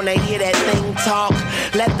don't wanna hear that thing talk.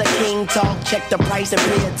 Let the king talk, check the price and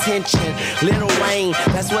pay attention. Lil Wayne,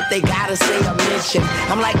 that's what they gotta say or mention.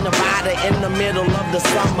 I'm like Nevada in the middle of the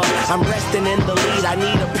summer. I'm resting in the lead, I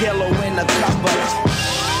need a pillow and a cover.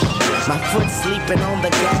 My foot sleeping on the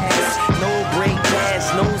gas. No brake pads,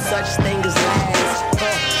 no such thing as last.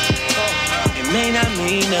 It may not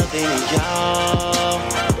mean nothing to y'all.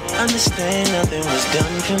 Understand nothing was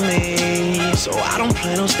done for me, so I don't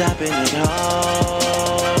plan on stopping at all.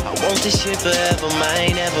 I want this shit forever,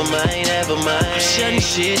 mine, ever mine, ever mine. I'm shutting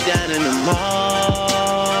shit down in the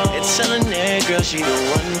mall and telling that girl she the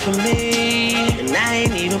one for me, and I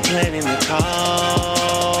ain't even planning the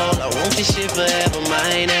call. I want this shit forever,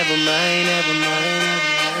 mine, ever mine, ever mine.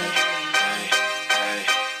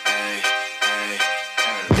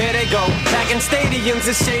 There they go, back in stadiums,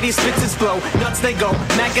 the shady spits his flow. Nuts they go,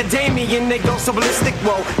 macadamian, they go so ballistic,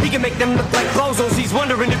 whoa. He can make them look like bozos, he's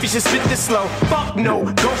wondering if he should spit this slow. Fuck no,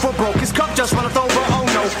 go for broke, his cup just runneth over, oh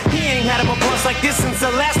no. He ain't had a buzz like this since the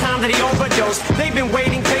last time that he overdosed. They've been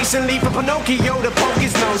waiting patiently for Pinocchio to poke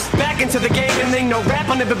his nose back into the game, and they know rap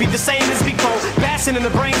will never be the same as before. Bashing in the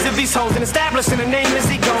brains of these hoes and establishing a name as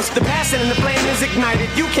he goes. The passion and the flame is ignited,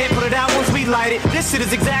 you can't put it out once we light it. This shit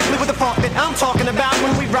is exactly what the fuck that I'm talking about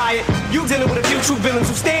when we riot. You dealing with a few true villains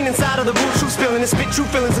who stand inside of the booth, true spilling and spit true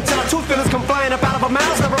feelings until our true feelings come flying up out of our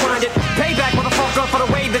mouths, never mind it. Payback, motherfucker, for the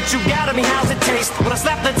way that you got at me, how's it taste? When I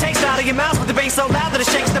slap the taste out of your mouth with the bass so loud that it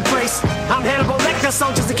shakes the place. I'm Hannibal Lecter,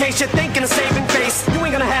 so just in case you're thinking of saving face, you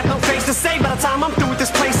ain't gonna have no face to say by the time I'm through with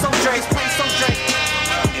this place, so Drake, so Drake.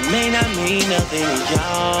 It may not mean nothing to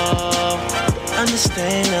y'all.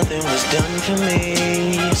 Understand nothing was done for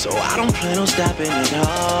me, so I don't plan on stopping at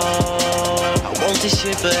all. I want this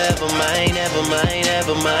shit forever, mine, ever mine,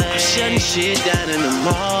 ever mine. I'm shutting shit down in the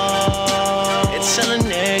mall and telling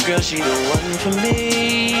that girl she the one for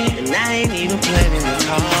me, and I ain't even planning the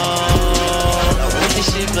call. I want this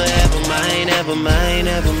shit forever, mine, ever mine,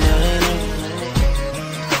 ever mine, ever mine.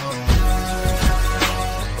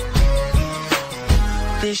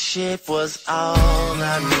 This shit was all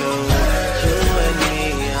I knew, you and me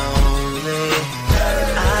only.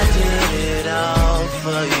 I did it all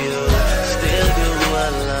for you, still you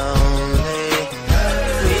were lonely.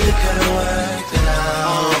 We could've worked it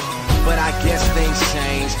out, but I guess things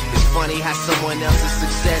change. It's funny how someone else's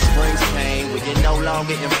success brings pain. When you're no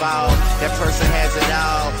longer involved, that person has it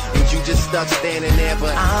all, and you just stuck standing there.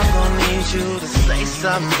 But I'm gonna need you to say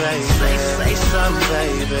something, baby. Say something,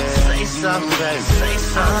 baby. Say something, baby. Say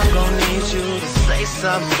something. I'm gonna need you to say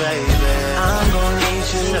something, baby. I'm gonna need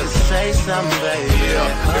you to say something, baby.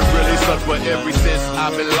 Yeah, it really sucks, but ever since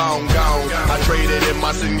I've been long gone, I traded in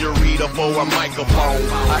my senorita for a microphone.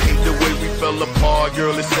 I hate the way we fell apart,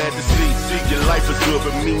 girl, it's sad to see. Your life is good,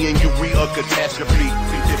 but me and you, we a catastrophe.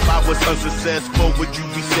 If I was unsuccessful, would you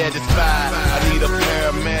be satisfied? I need a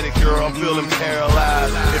paramedic, girl, I'm feeling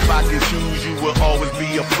paralyzed. If I can choose, you will always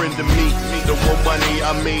be a friend to me. The more money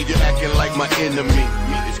I made, you're acting like my enemy.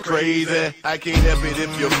 It's crazy, I can't help it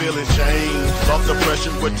if your feelings change. Off the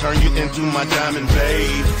pressure would turn you into my diamond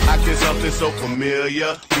babe. I can something so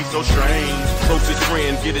familiar, be so strange. Closest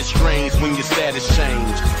friends get estranged when your status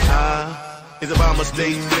change. It's about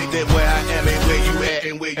mistake that where I am ain't where you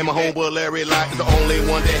at. And my homeboy Larry Locke is the only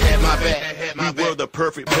one that had my back. We were the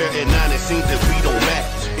perfect pair, and now it seems that we don't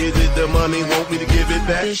match. Is it the money, want me to give it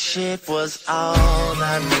back? This shit was all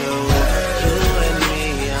I knew, you and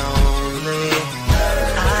me only.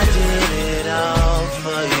 I did it all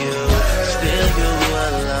for you, still you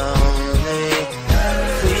were lonely.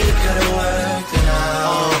 We could've worked it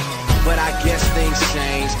out, but I guess things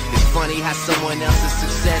change. It's funny how someone else's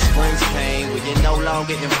success brings pain. When you're no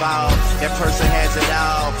longer involved, that person has it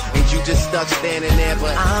all, and you just stuck standing there.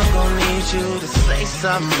 But I'm gonna need you to say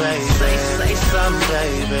something, baby. Say something,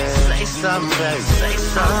 baby. Say something, baby. Say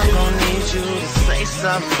something. I'm gonna need you to say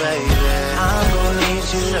something, baby. I'm gonna need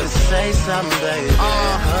you to say something, baby.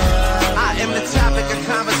 I am the topic of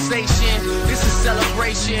conversation. This is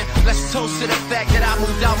celebration. Let's toast to the fact that I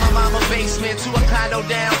moved out my mama's basement to a condo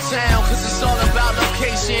downtown, cause it's all about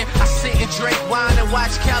location. I sit and drink wine and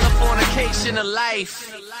watch California complication of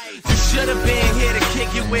life. You should've been here to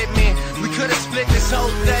kick it with me. We could've split this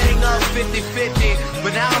whole thing up 50-50.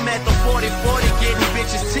 But now I'm at the 40-40 getting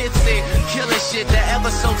bitches tipsy. Killing shit, the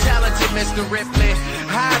ever so talented Mr. Ripley.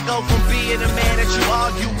 How I go from being a man that you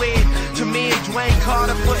argue with to me and Dwayne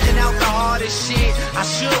Carter putting out the hardest shit. I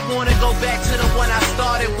should wanna go back to the one I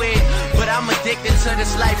started with, but I'm addicted to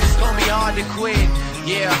this life, it's gonna be hard to quit.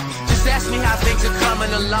 Yeah, just ask me how things are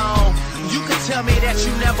coming along. You can tell me that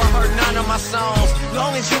you never heard none of my songs.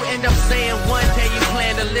 Long as you end up saying one day you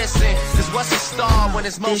plan to listen. Cause what's a star when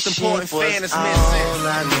its most important fan is missing? All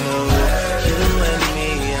I knew, you and me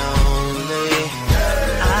only.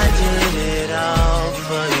 I did it all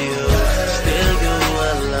for you. Still you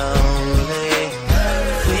were lonely.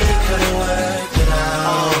 We could've worked it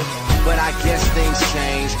out. But I guess things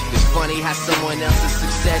change. It's funny how someone else's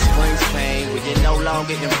success brings pain. When you're no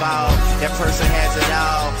longer involved, that person has it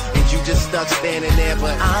all, and you just stuck standing there.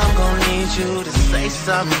 But I'm gonna need you to say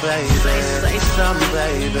something, baby. Say something,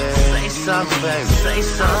 baby. Say something, baby. Say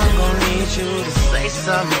something. I'm gonna need you to say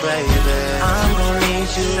something, baby. I'm gonna need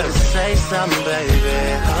you to say something, baby.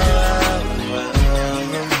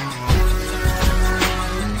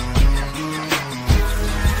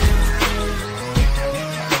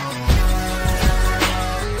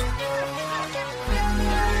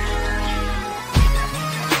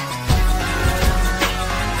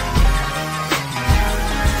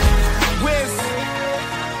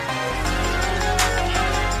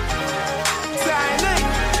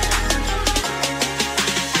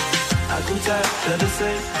 Let us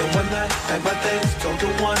say the one night, pack my things, told the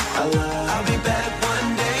one I love. I'll be back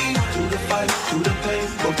one day. Through the fight, through the pain,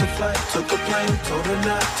 booked a flight, took a plane, told her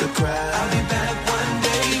not to cry. I'll be back one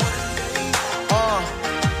day.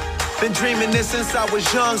 Been dreaming this since I was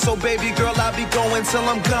young, so baby girl, I'll be going till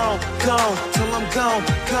I'm gone, gone, till I'm gone,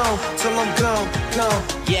 gone, till I'm gone, gone.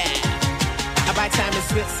 Yeah. I buy time in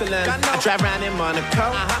Switzerland. I drive around in Monaco.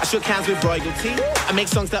 I shook hands with royalty. I make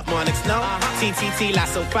songs that monarchs know. TTT, La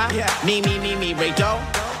Sofa. Me, Ray Doe.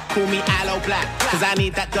 Call me Aloe Black, cause I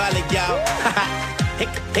need that dollar, yo.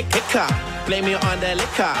 Hiccup. Blame me on the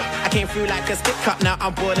liquor. I came through like a stick up, now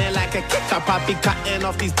I'm boarding like a kick up. I'll be cutting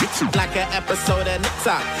off these bitches like an episode of Nix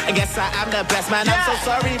Up. I guess I am the best man, I'm so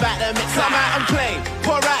sorry about the mix up. Come out and play,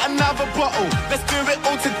 pour out another bottle. Let's do it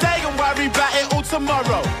all today and worry about it all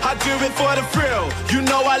tomorrow. I do it for the thrill, you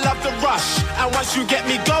know I love the rush. And once you get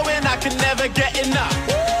me going, I can never get enough.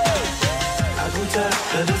 I go tell,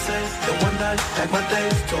 let us say, the one night, pack my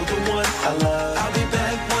things, told the one I love. I'll be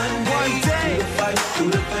back one day. Through the fight,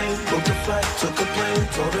 through the pain, booked a flight, took a plane,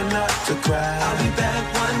 told her not to cry. I'll be back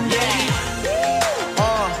one day.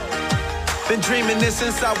 Been dreaming this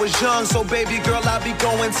since I was young, so baby girl, I'll be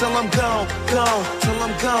going till I'm gone, gone, till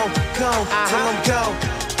I'm gone, gone, till I'm gone.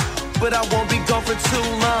 But I won't be gone for too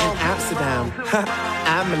long. In Amsterdam,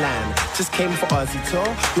 I'm Milan. Just came for Aussie tour.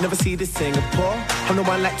 You never see this Singapore. I'm the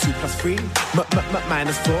one like 2 + 3,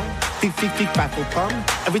 minus 4. 5 for pump.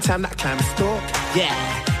 Every time that I climb a stalk.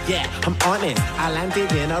 Yeah, I'm honest. I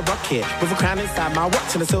landed in a rocket with a crown inside my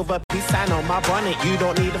watch and a silver peace sign on my bonnet. You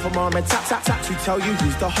don't need a thermometer tap to tell you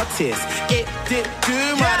who's the hottest. It did do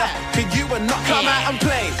matter, cause you were not come out and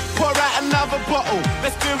play. Pour out another bottle.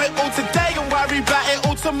 Let's do it all today and worry about it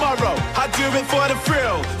all tomorrow. I do it for the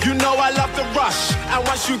thrill. You know I love the rush. And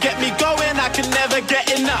once you get me going, I can never get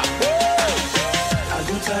enough. I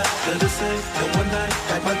do tell, let us say, the one night,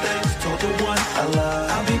 pack my things, told the one I love.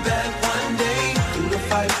 I'll be back one day. Through the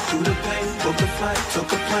fight, through the pain, booked a flight,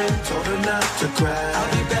 took a plane, told her not to cry. I'll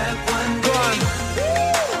be back one day.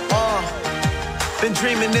 Been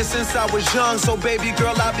dreaming this since I was young, so baby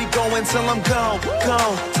girl, I'll be going till I'm gone,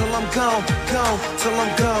 gone, till I'm gone, gone, till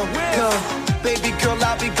I'm gone, gone. Baby girl,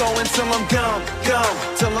 I'll be going till I'm gone, gone,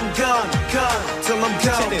 till I'm gone, gone, till I'm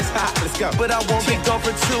gone. Check this, let's go. But I won't be gone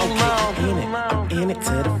for too long. In it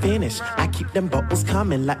to the finish. I keep them bottles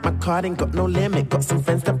coming like my card ain't got no limit. Got some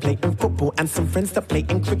friends that play in football and some friends that play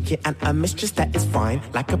in cricket. And a mistress that is fine,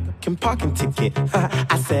 like a parking ticket.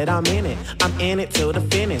 I said I'm in it till the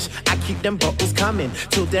finish. I keep them bottles coming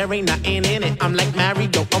till there ain't nothing in it. I'm like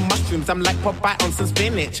Mario on mushrooms, I'm like Popeye on some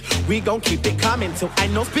spinach. We gon' keep it coming till I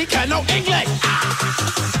no speak, I know English.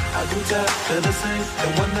 I do tell, let us say, the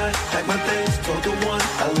one night, pack my things, told the one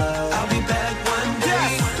I love. I'll be back one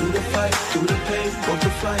day. Through the fight, through the pain, booked a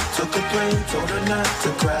flight, took a plane, told her not to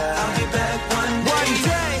cry. I'll be back one day.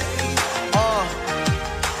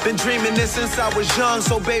 Been dreaming this since I was young,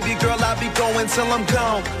 so baby girl, I'll be going till I'm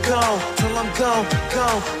gone, gone, till I'm gone,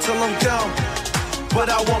 gone, till I'm gone. But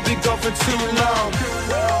I won't be gone for too long.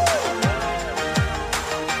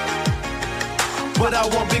 But I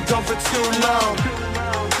won't be gone for too long.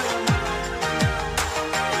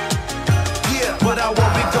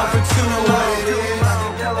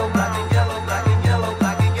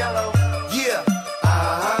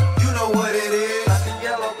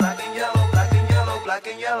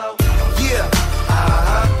 yellow. Yeah,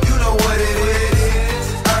 you know what it is.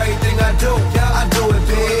 Everything I do, I do it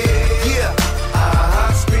big. Yeah,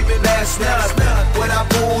 screaming that's not. When I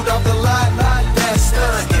pulled off the lot, that's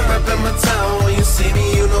not. Reppin' my town, when you see me,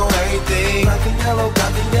 you know everything. Black and yellow,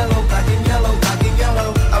 black and yellow, black and yellow, black and yellow.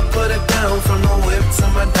 I put it down from the whip to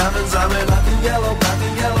my diamonds. I'm in black and yellow, black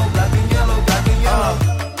and yellow, black and yellow, black and yellow.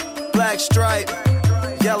 Black stripe,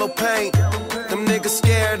 yellow paint. Them niggas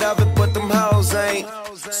scared of it, but them hoes ain't.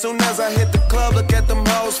 Soon as I hit the club, look at them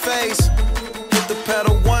hoes' face. Hit the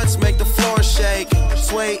pedal once, make the floor shake.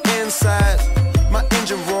 Sway inside, my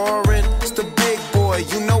engine roaring. It's the big boy,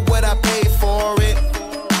 you know what I paid for it.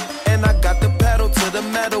 And I got the pedal to the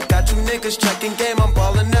metal. Got you niggas checking game, I'm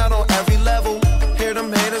ballin' out on every level. Hear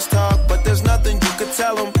them haters talk, but there's nothing you could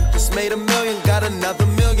tell them. Just made $1 million, got another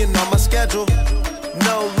 $1 million on my schedule.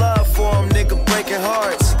 No love for them, nigga breaking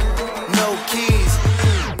hearts. No keys,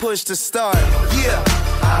 push to start. Yeah,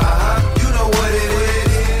 you know what it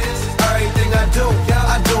is. Everything I do,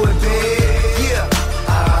 I do it big.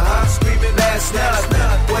 Yeah, screaming that's not.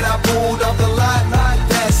 When I pulled off the lot,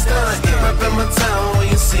 that's not. Reppin' my town, when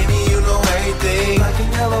you see me, you know everything. Black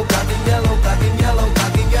and yellow, black and yellow, black and yellow,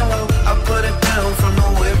 black and yellow. I put it down from the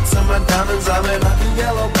whip to my diamonds. I'm in black and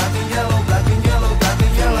yellow, black and yellow, black and yellow, black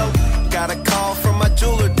and yellow. Got a call from my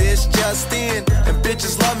jeweler, this just in. And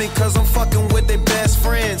bitches love me cause I'm fucking with their best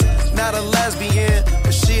friends. Not a lesbian,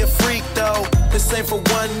 but she a freak though. This ain't for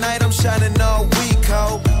one night, I'm shining all week,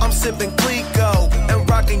 ho. I'm sipping Clico and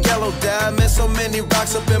rocking yellow diamonds. So many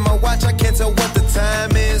rocks up in my watch, I can't tell what the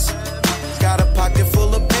time is. Got a pocket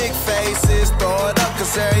full of big faces. Throw it up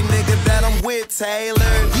cause every nigga that I'm with tailored.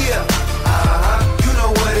 Yeah, you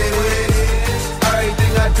know what it is.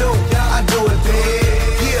 Everything I do it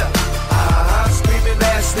big. Yeah, screaming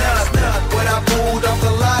that's not. When I pulled off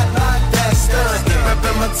the lot, that's not.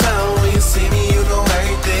 Reppin' my town, when you see me, you know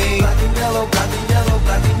everything. Black and yellow, black and yellow,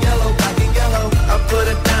 black and yellow, black and yellow. I put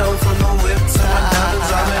it down from the whip to my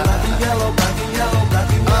diamonds. I'm in black and yellow, black and yellow, black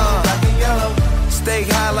and yellow, black and yellow. Stay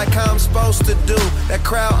high like I'm supposed to do. That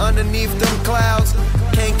crowd underneath them clouds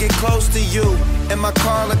can't get close to you. And my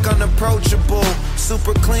car look unapproachable.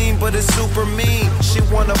 Super clean, but it's super mean. She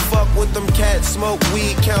wanna fuck with them cats, smoke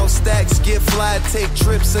weed, count stacks, get fly, take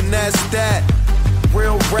trips, and that's that.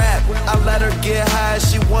 Real rap, I let her get high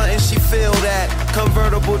as she want and she feel that.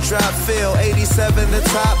 Convertible drop feel, 87 the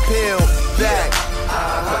top pill. Back,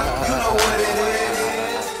 you know what it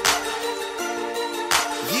is.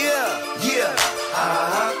 Yeah,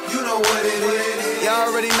 you know what it is. Y'all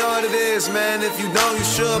already know what it is, man. If you don't, you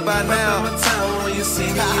should by now. My town, when you see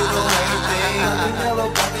me, you know everything. Black and yellow,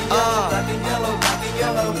 black and yellow, black and yellow, black and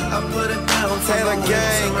yellow. I put it down, Taylor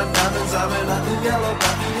gang. My diamonds, I'm in black and yellow,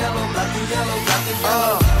 black and yellow, black and yellow, black and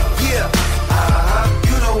yellow. Yeah,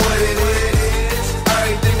 you know what it is.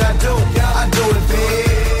 Everything I do it big.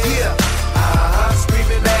 Yeah,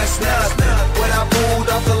 screaming that's not. When I pulled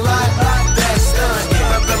off the lot, that's not.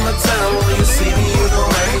 Reppin' my town, when you see me, you know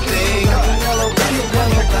everything. Black and yellow, black and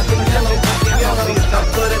yellow, black and yellow, black and yellow. I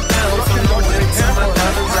put it down from the whip to my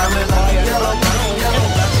diamonds. I'm in black and yellow, black and yellow,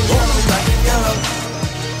 black and yellow, black and yellow.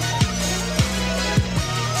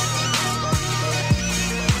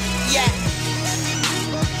 Yeah.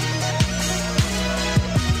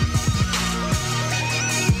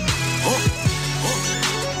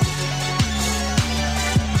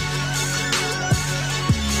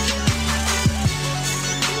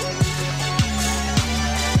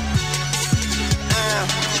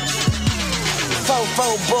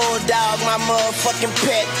 Fofo bulldog, my motherfucking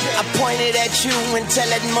pet. I pointed at you and tell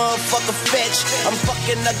that motherfucker fetch. I'm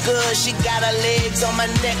fucking her good, she got her legs on my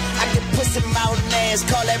neck. I can pussy mouth and ass,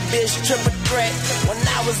 call that bitch triple threat. When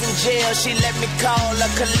I was in jail, she let me call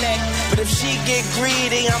her collect. But if she get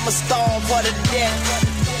greedy, I'ma stall for the debt.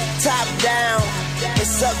 Top down,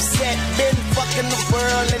 it's upset. Been fucking the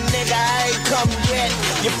world and nigga, I ain't come yet.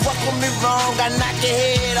 You fuck with me wrong, I knock your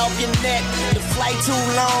head off your neck. The flight too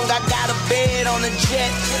long, I got a bed on the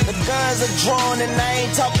jet. The guns are drawn and I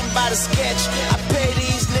ain't talking about a sketch. I pay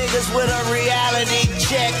these niggas with a reality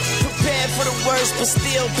check. Prepared for the worst, but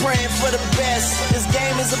still praying for the best. This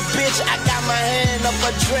game is a bitch, I got my hand up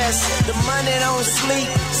her dress. The money don't sleep,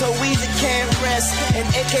 so easy can't rest. And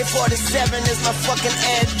AK-47 is my fucking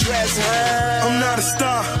address, huh? I'm not a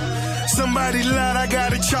star. Somebody lied, I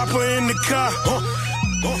got a chopper in the car.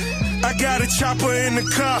 I got a chopper in the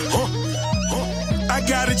car. I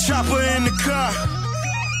got a chopper in the car.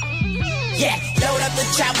 Yeah, load up the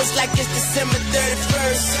choppers like it's December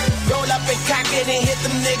 31st. Roll up and cock it and hit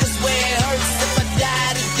them niggas where it hurts. If I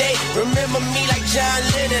die today, remember me like John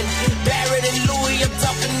Lennon. Barrett and Louis, I'm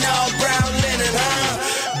talking all brown linen,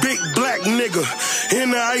 huh? Big black nigga,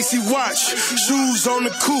 in the icy watch. Shoes on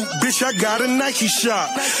the coupe, bitch, I got a Nike shop.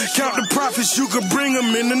 Count the profits, you could bring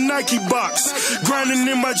them in the Nike box. Grinding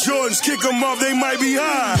in my Jordans, kick them off, they might be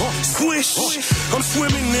high. Swish, I'm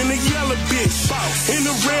swimming in the yellow bitch. In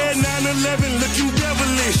the red 911, looking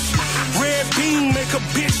devilish. Red beam make a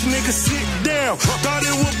bitch nigga sit down. Thought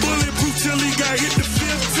it was bulletproof till he got hit the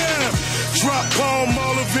 5th time. Drop palm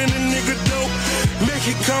olive in a nigga dope. Make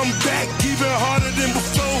it come back even harder than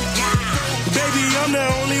before. Baby, I'm the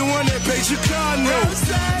only one that paid Chicago.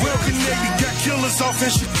 Well connected, got killers off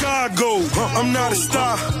in Chicago. I'm not a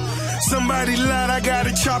star. Somebody lied, I got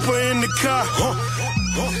a chopper in the car.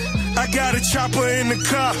 I got a chopper in the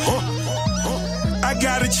car. I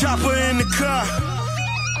got a chopper in the car.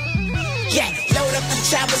 Yeah, load up the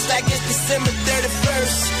choppers like it's December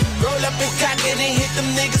 31st. Roll up and cock it and hit them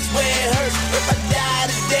niggas where it hurts. If I die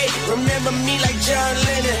today, remember me like John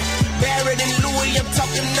Lennon. Barrett and Louis, I'm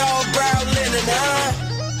talking all brown linen, huh?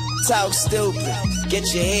 Talk stupid,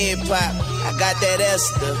 get your head popped. I got that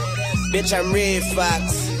Esther, bitch, I'm Red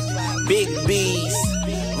Fox. Big B's,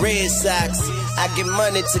 Red Sox. I get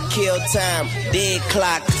money to kill time, dead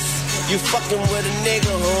clocks. You fucking with a nigga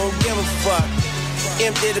who don't give a fuck.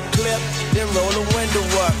 Empty the clip, then roll the window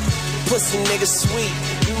up. Pussy nigga sweet,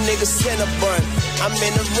 you niggas Cinnabon. I'm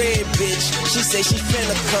in a red bitch, she say she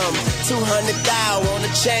finna come. 200 thou on the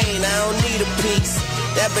chain, I don't need a piece.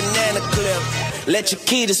 That banana clip, let your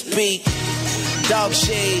key to speak. Dog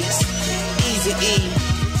shades, easy E.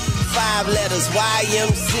 5 letters,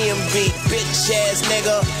 YMCMB. Bitch ass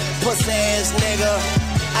nigga, pussy ass nigga.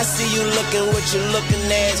 I see you looking with your looking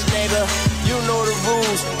ass nigga. You know the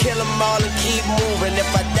rules, kill them all and keep moving. If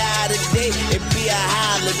I die today, it be a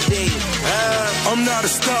holiday. I'm not a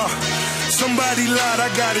star. Somebody lied, I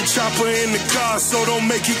got a chopper in the car, so don't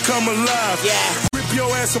make it come alive. Yeah. Rip your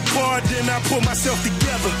ass apart, then I put myself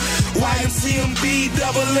together. YMCMB,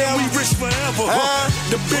 double L, we rich forever.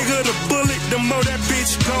 The bigger the bullet, the more that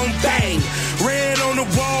bitch gon' bang. Red on the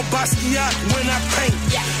wall, Basquiat when I paint.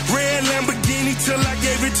 Red Lamborghini till I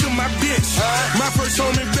gave it to my bitch. My first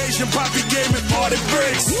home invasion, Poppy gave me 40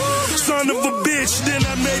 bricks. Son of a bitch, then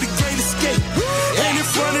I made a great escape. Ain't it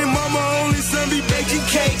funny, mama only son be baking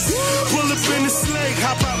cakes. Pull up in the sleigh,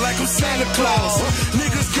 hop out like I'm Santa Claus.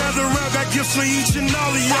 Niggas gather around, got gifts for each and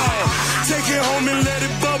all of y'all. Take it home and let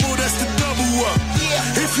it bubble, that's the double up.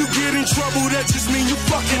 If you get in trouble, that just mean you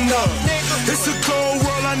fucking up. It's a cold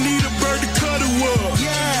world, I need a bird to cut a wood.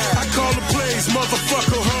 I call the plays,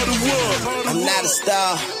 motherfucker, her the wood. I'm not a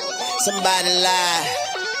star, somebody lied.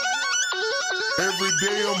 Every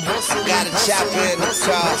day I'm hustling. Got a chopper in the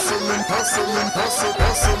car. Hustling.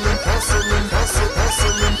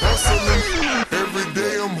 Every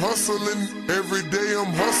day I'm hustling. Every day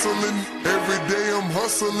I'm hustling. Every day I'm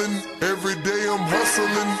hustling. Every day I'm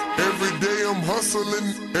hustling. Every day I'm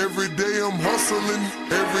hustling. Every day I'm hustling.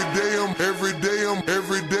 Every day I'm hustling.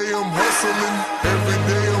 Every day I'm hustling. Every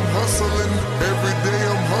day I'm hustling. Every day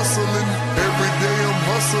I'm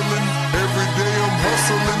hustling. Every day I'm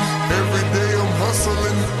hustling. Every day I'm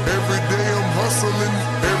hustling. Every day I'm hustling.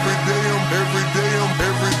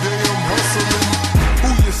 Every day I'm hustling. Who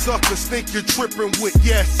you suckers think you're tripping with?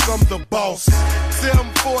 Yes, I'm the boss.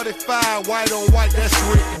 745, white on white, that's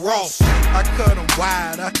Rick Ross. I cut them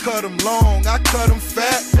wide, I cut them long, I cut them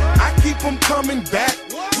fat. I keep them coming back,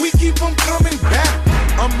 we keep them coming back.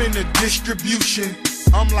 I'm in the distribution,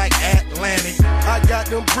 I'm like Atlantic. I got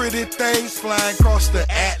them pretty things flying across the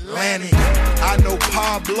Atlantic. I know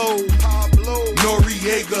Pablo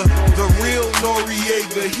Noriega, the real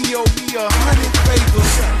Noriega. He owe me 100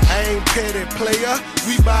 favors. I ain't petty player,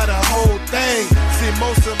 we buy the whole thing. See,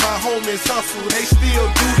 most of my homies hustle, they still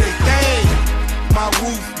do their thing. My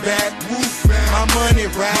roof back, my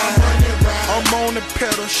money ride. I'm on the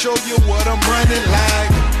pedal, show you what I'm running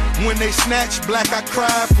like. When they snatch black, I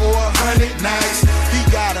cry for 100 nights. He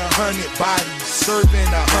got 100 bodies, serving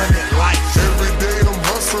 100 lives. Every day I'm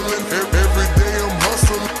hustling. Every day I'm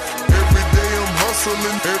hustling. Every day I'm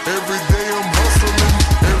hustling. Every day I'm hustling.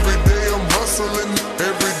 Every day I'm hustling.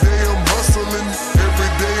 Every day I'm hustling.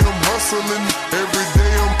 Every day I'm hustling. Every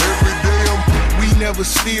day I'm. We never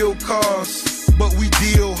steal cars, but we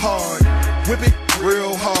deal hard. Whip it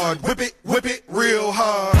real hard. Whip it real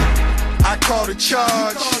hard. I call the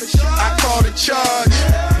charge. I call the charge.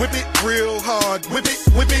 Whip it real hard. Whip it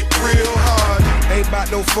real hard. Ain't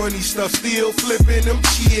about no funny stuff. Still flipping them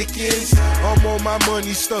chickens. I'm on my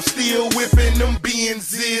money stuff. Still whipping them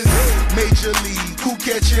Benzes. Major league. Who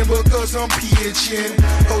catching because I'm pitching?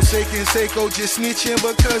 Jose Canseco just snitching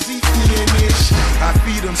because he finished. I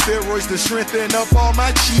feed them steroids to strengthen up all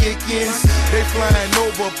my chickens. They flying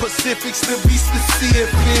over Pacifics to be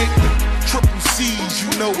specific. Triple C, T's, you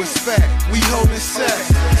know it's fact. We holding sex,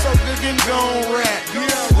 so good can go on rap.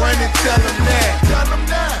 Run and tell them that.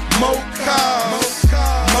 More cars,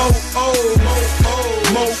 more O's,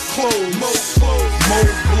 more clothes, more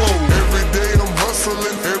blows. Every day I'm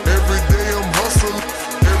hustling, every day I'm hustling,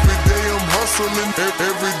 every day I'm hustling,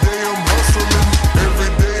 every day I'm hustling, every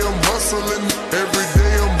day I'm hustling, every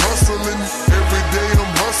day I'm hustling, every day I'm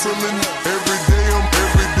hustling, every day I'm.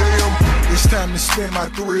 It's time to spend my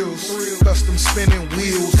thrills, custom spinning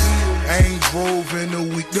wheels. I ain't drove in a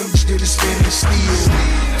week, them did spinning steel.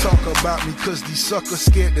 Talk about me, cause these suckers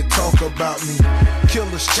scared to talk about me.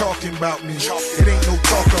 Killers talking about me, it ain't no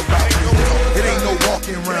talk about me. It ain't no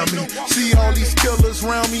walking around me. See all these killers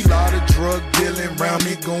around me, lot of drug dealing around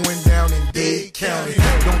me, going down in Dade County.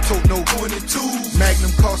 Don't tote no 22,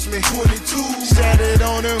 Magnum cost me 22. Sat it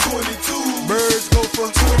on them 22, birds go for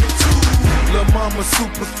 22. Lil' mama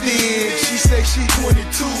super thin, she say she 22.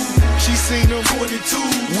 She seen them 22,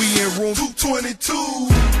 we in room 222.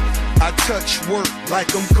 I touch work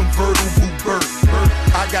like I'm convertible Burt.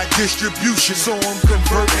 I got distribution, so I'm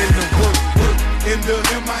converting the work. In the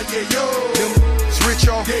MIA, yo, them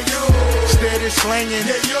rich off, yeah, yo. Steady slanging,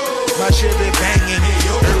 yeah, yo. My shit be banging, yeah,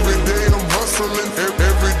 yo. Every day I'm hustling,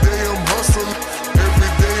 every day I'm hustling,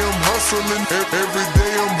 every day I'm hustling, every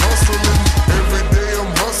day I'm hustling, every day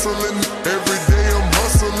I'm hustling, every day I'm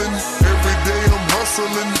hustling, every day I'm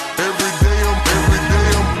hustling, every day I'm, every day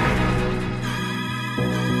I'm.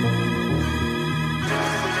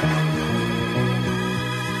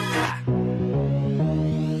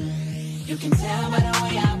 You can tell by the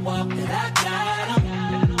way I walk that I got 'em.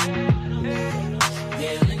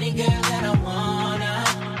 Yeah, any girl that I wanna.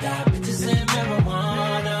 Got bitches and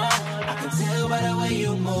marijuana. I can tell by the way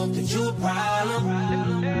you move that you a problem.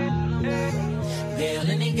 Yeah,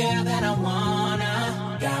 any girl that I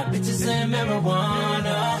wanna. Got bitches and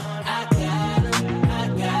marijuana. I got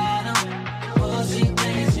 'em. Oh, she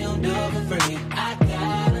thinks she don't do it for free. I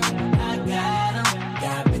got 'em.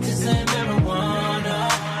 Got bitches and marijuana.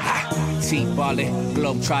 T-ballin',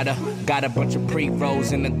 globetrotter. Got a bunch of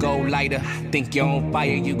pre-rolls in the gold lighter. Think you're on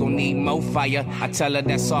fire, you gon' need more fire. I tell her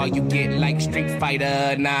that's all you get, like Street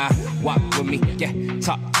Fighter. Nah, walk with me, yeah,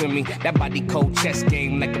 talk to me. That body cold chess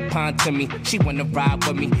game like a pawn to me. She wanna ride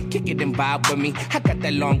with me, kick it and vibe with me. I got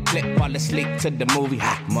that long clip, fall asleep to the movie.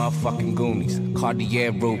 Motherfucking Goonies,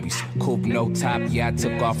 Cartier rubies. Coupe no top, yeah, I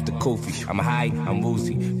took off the kufi. I'm high, I'm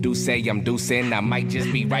woozy. Do say I'm deucing, I might just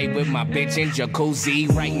be right with my bitch in jacuzzi.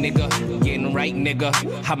 Right, nigga, getting right, nigga.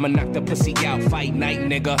 I'ma knock the pussy out, fight night,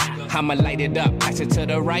 nigga. I'ma light it up, pass it to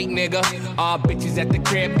the right, nigga. All bitches at the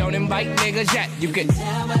crib, don't invite niggas yet. You can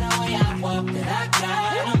tell by the way I walk that I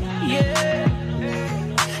got 'em. Yeah.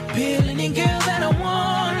 Peel any girl that I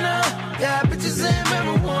wanna. Got bitches and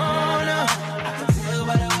marijuana. I can tell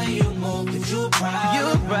by the way you move that you a problem. You a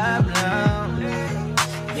problem.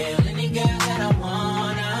 Yeah, any girl that I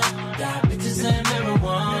wanna. Got bitches and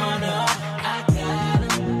marijuana. I got 'em.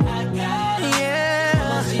 Yeah. Oh,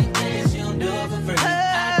 she thinks she don't do it for free. I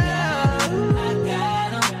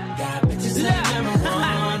got 'em. Got bitches and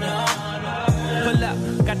marijuana. pull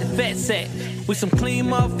up, got the fat set. We some clean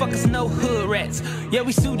motherfuckers, no hood rats. Yeah,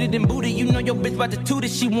 we suited and booted. You know your bitch about to toot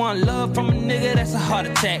it. She want love from a nigga, that's a heart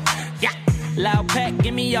attack. Yeah, loud pack,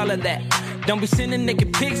 give me all of that. Don't be sending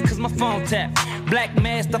naked pics, cause my phone tap. Black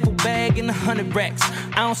mask, duffel bag, and 100 racks.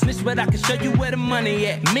 I don't snitch, but I can show you where the money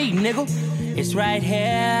at. Me, nigga, it's right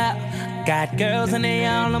here. Got girls and they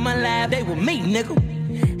all on my lap. They with me, nigga.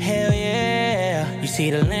 Hell yeah. You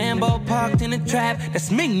see the Lambo parked in the trap.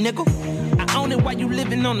 That's me, nigga. I own it while you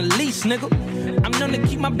living on the lease, nigga. I'm known to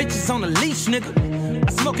keep my bitches on the leash, nigga.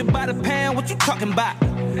 I smoke it by the pound, what you talking about?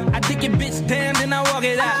 I dig your bitch down, then I walk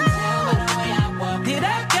it out. Did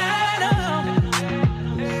I got 'em?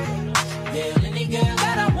 Yeah, any girl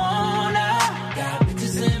that I wanna. Got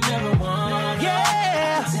bitches and marijuana.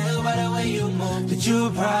 Yeah. I can tell by the way you move that you a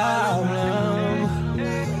problem.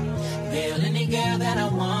 Yeah, any girl that I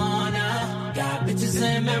wanna. Got bitches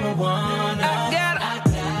and marijuana. I got 'em.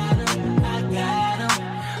 I got 'em.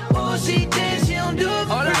 Oh, she did, she don't do it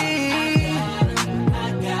for free. I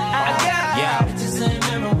got 'em. Yeah. Bitches and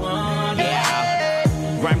marijuana.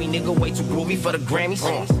 Yeah. Grimy nigga way too groovy for the Grammys.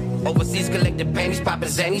 Overseas collecting panties, poppin'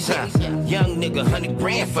 zannies, Young nigga, 100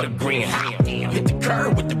 grand for the green. Hit the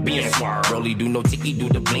curb with the beans. Rolly do no ticky, do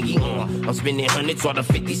the blingy. I'm spending hundreds or the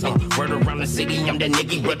 50s. Word around the city, I'm that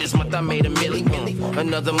nigga. But this month I made a milli.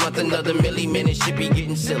 Another month, another milli. Man, it should be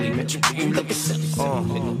getting silly. You looking silly.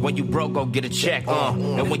 When you broke, go get a check.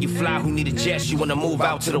 And when you fly, who need a jet? You wanna move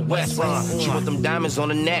out to the west. She want them diamonds on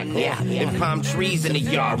the neck. And palm trees in the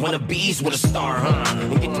yard. Wanna bees with a star,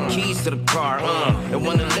 And get the keys to the car, And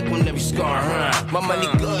wanna lick when them scar, huh? My money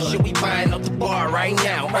good, shit, we buying up the bar right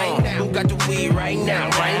now. Who got the weed right now,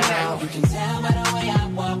 right now? You can tell by the way I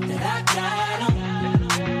walk that I got 'em.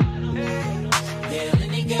 Yeah,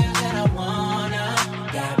 any girl that I wanna.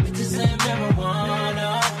 Got bitches and marijuana.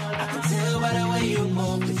 I can tell by the way you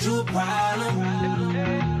move that you a problem.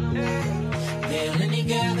 Yeah, any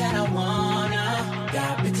girl that I wanna.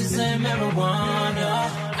 Got bitches and marijuana.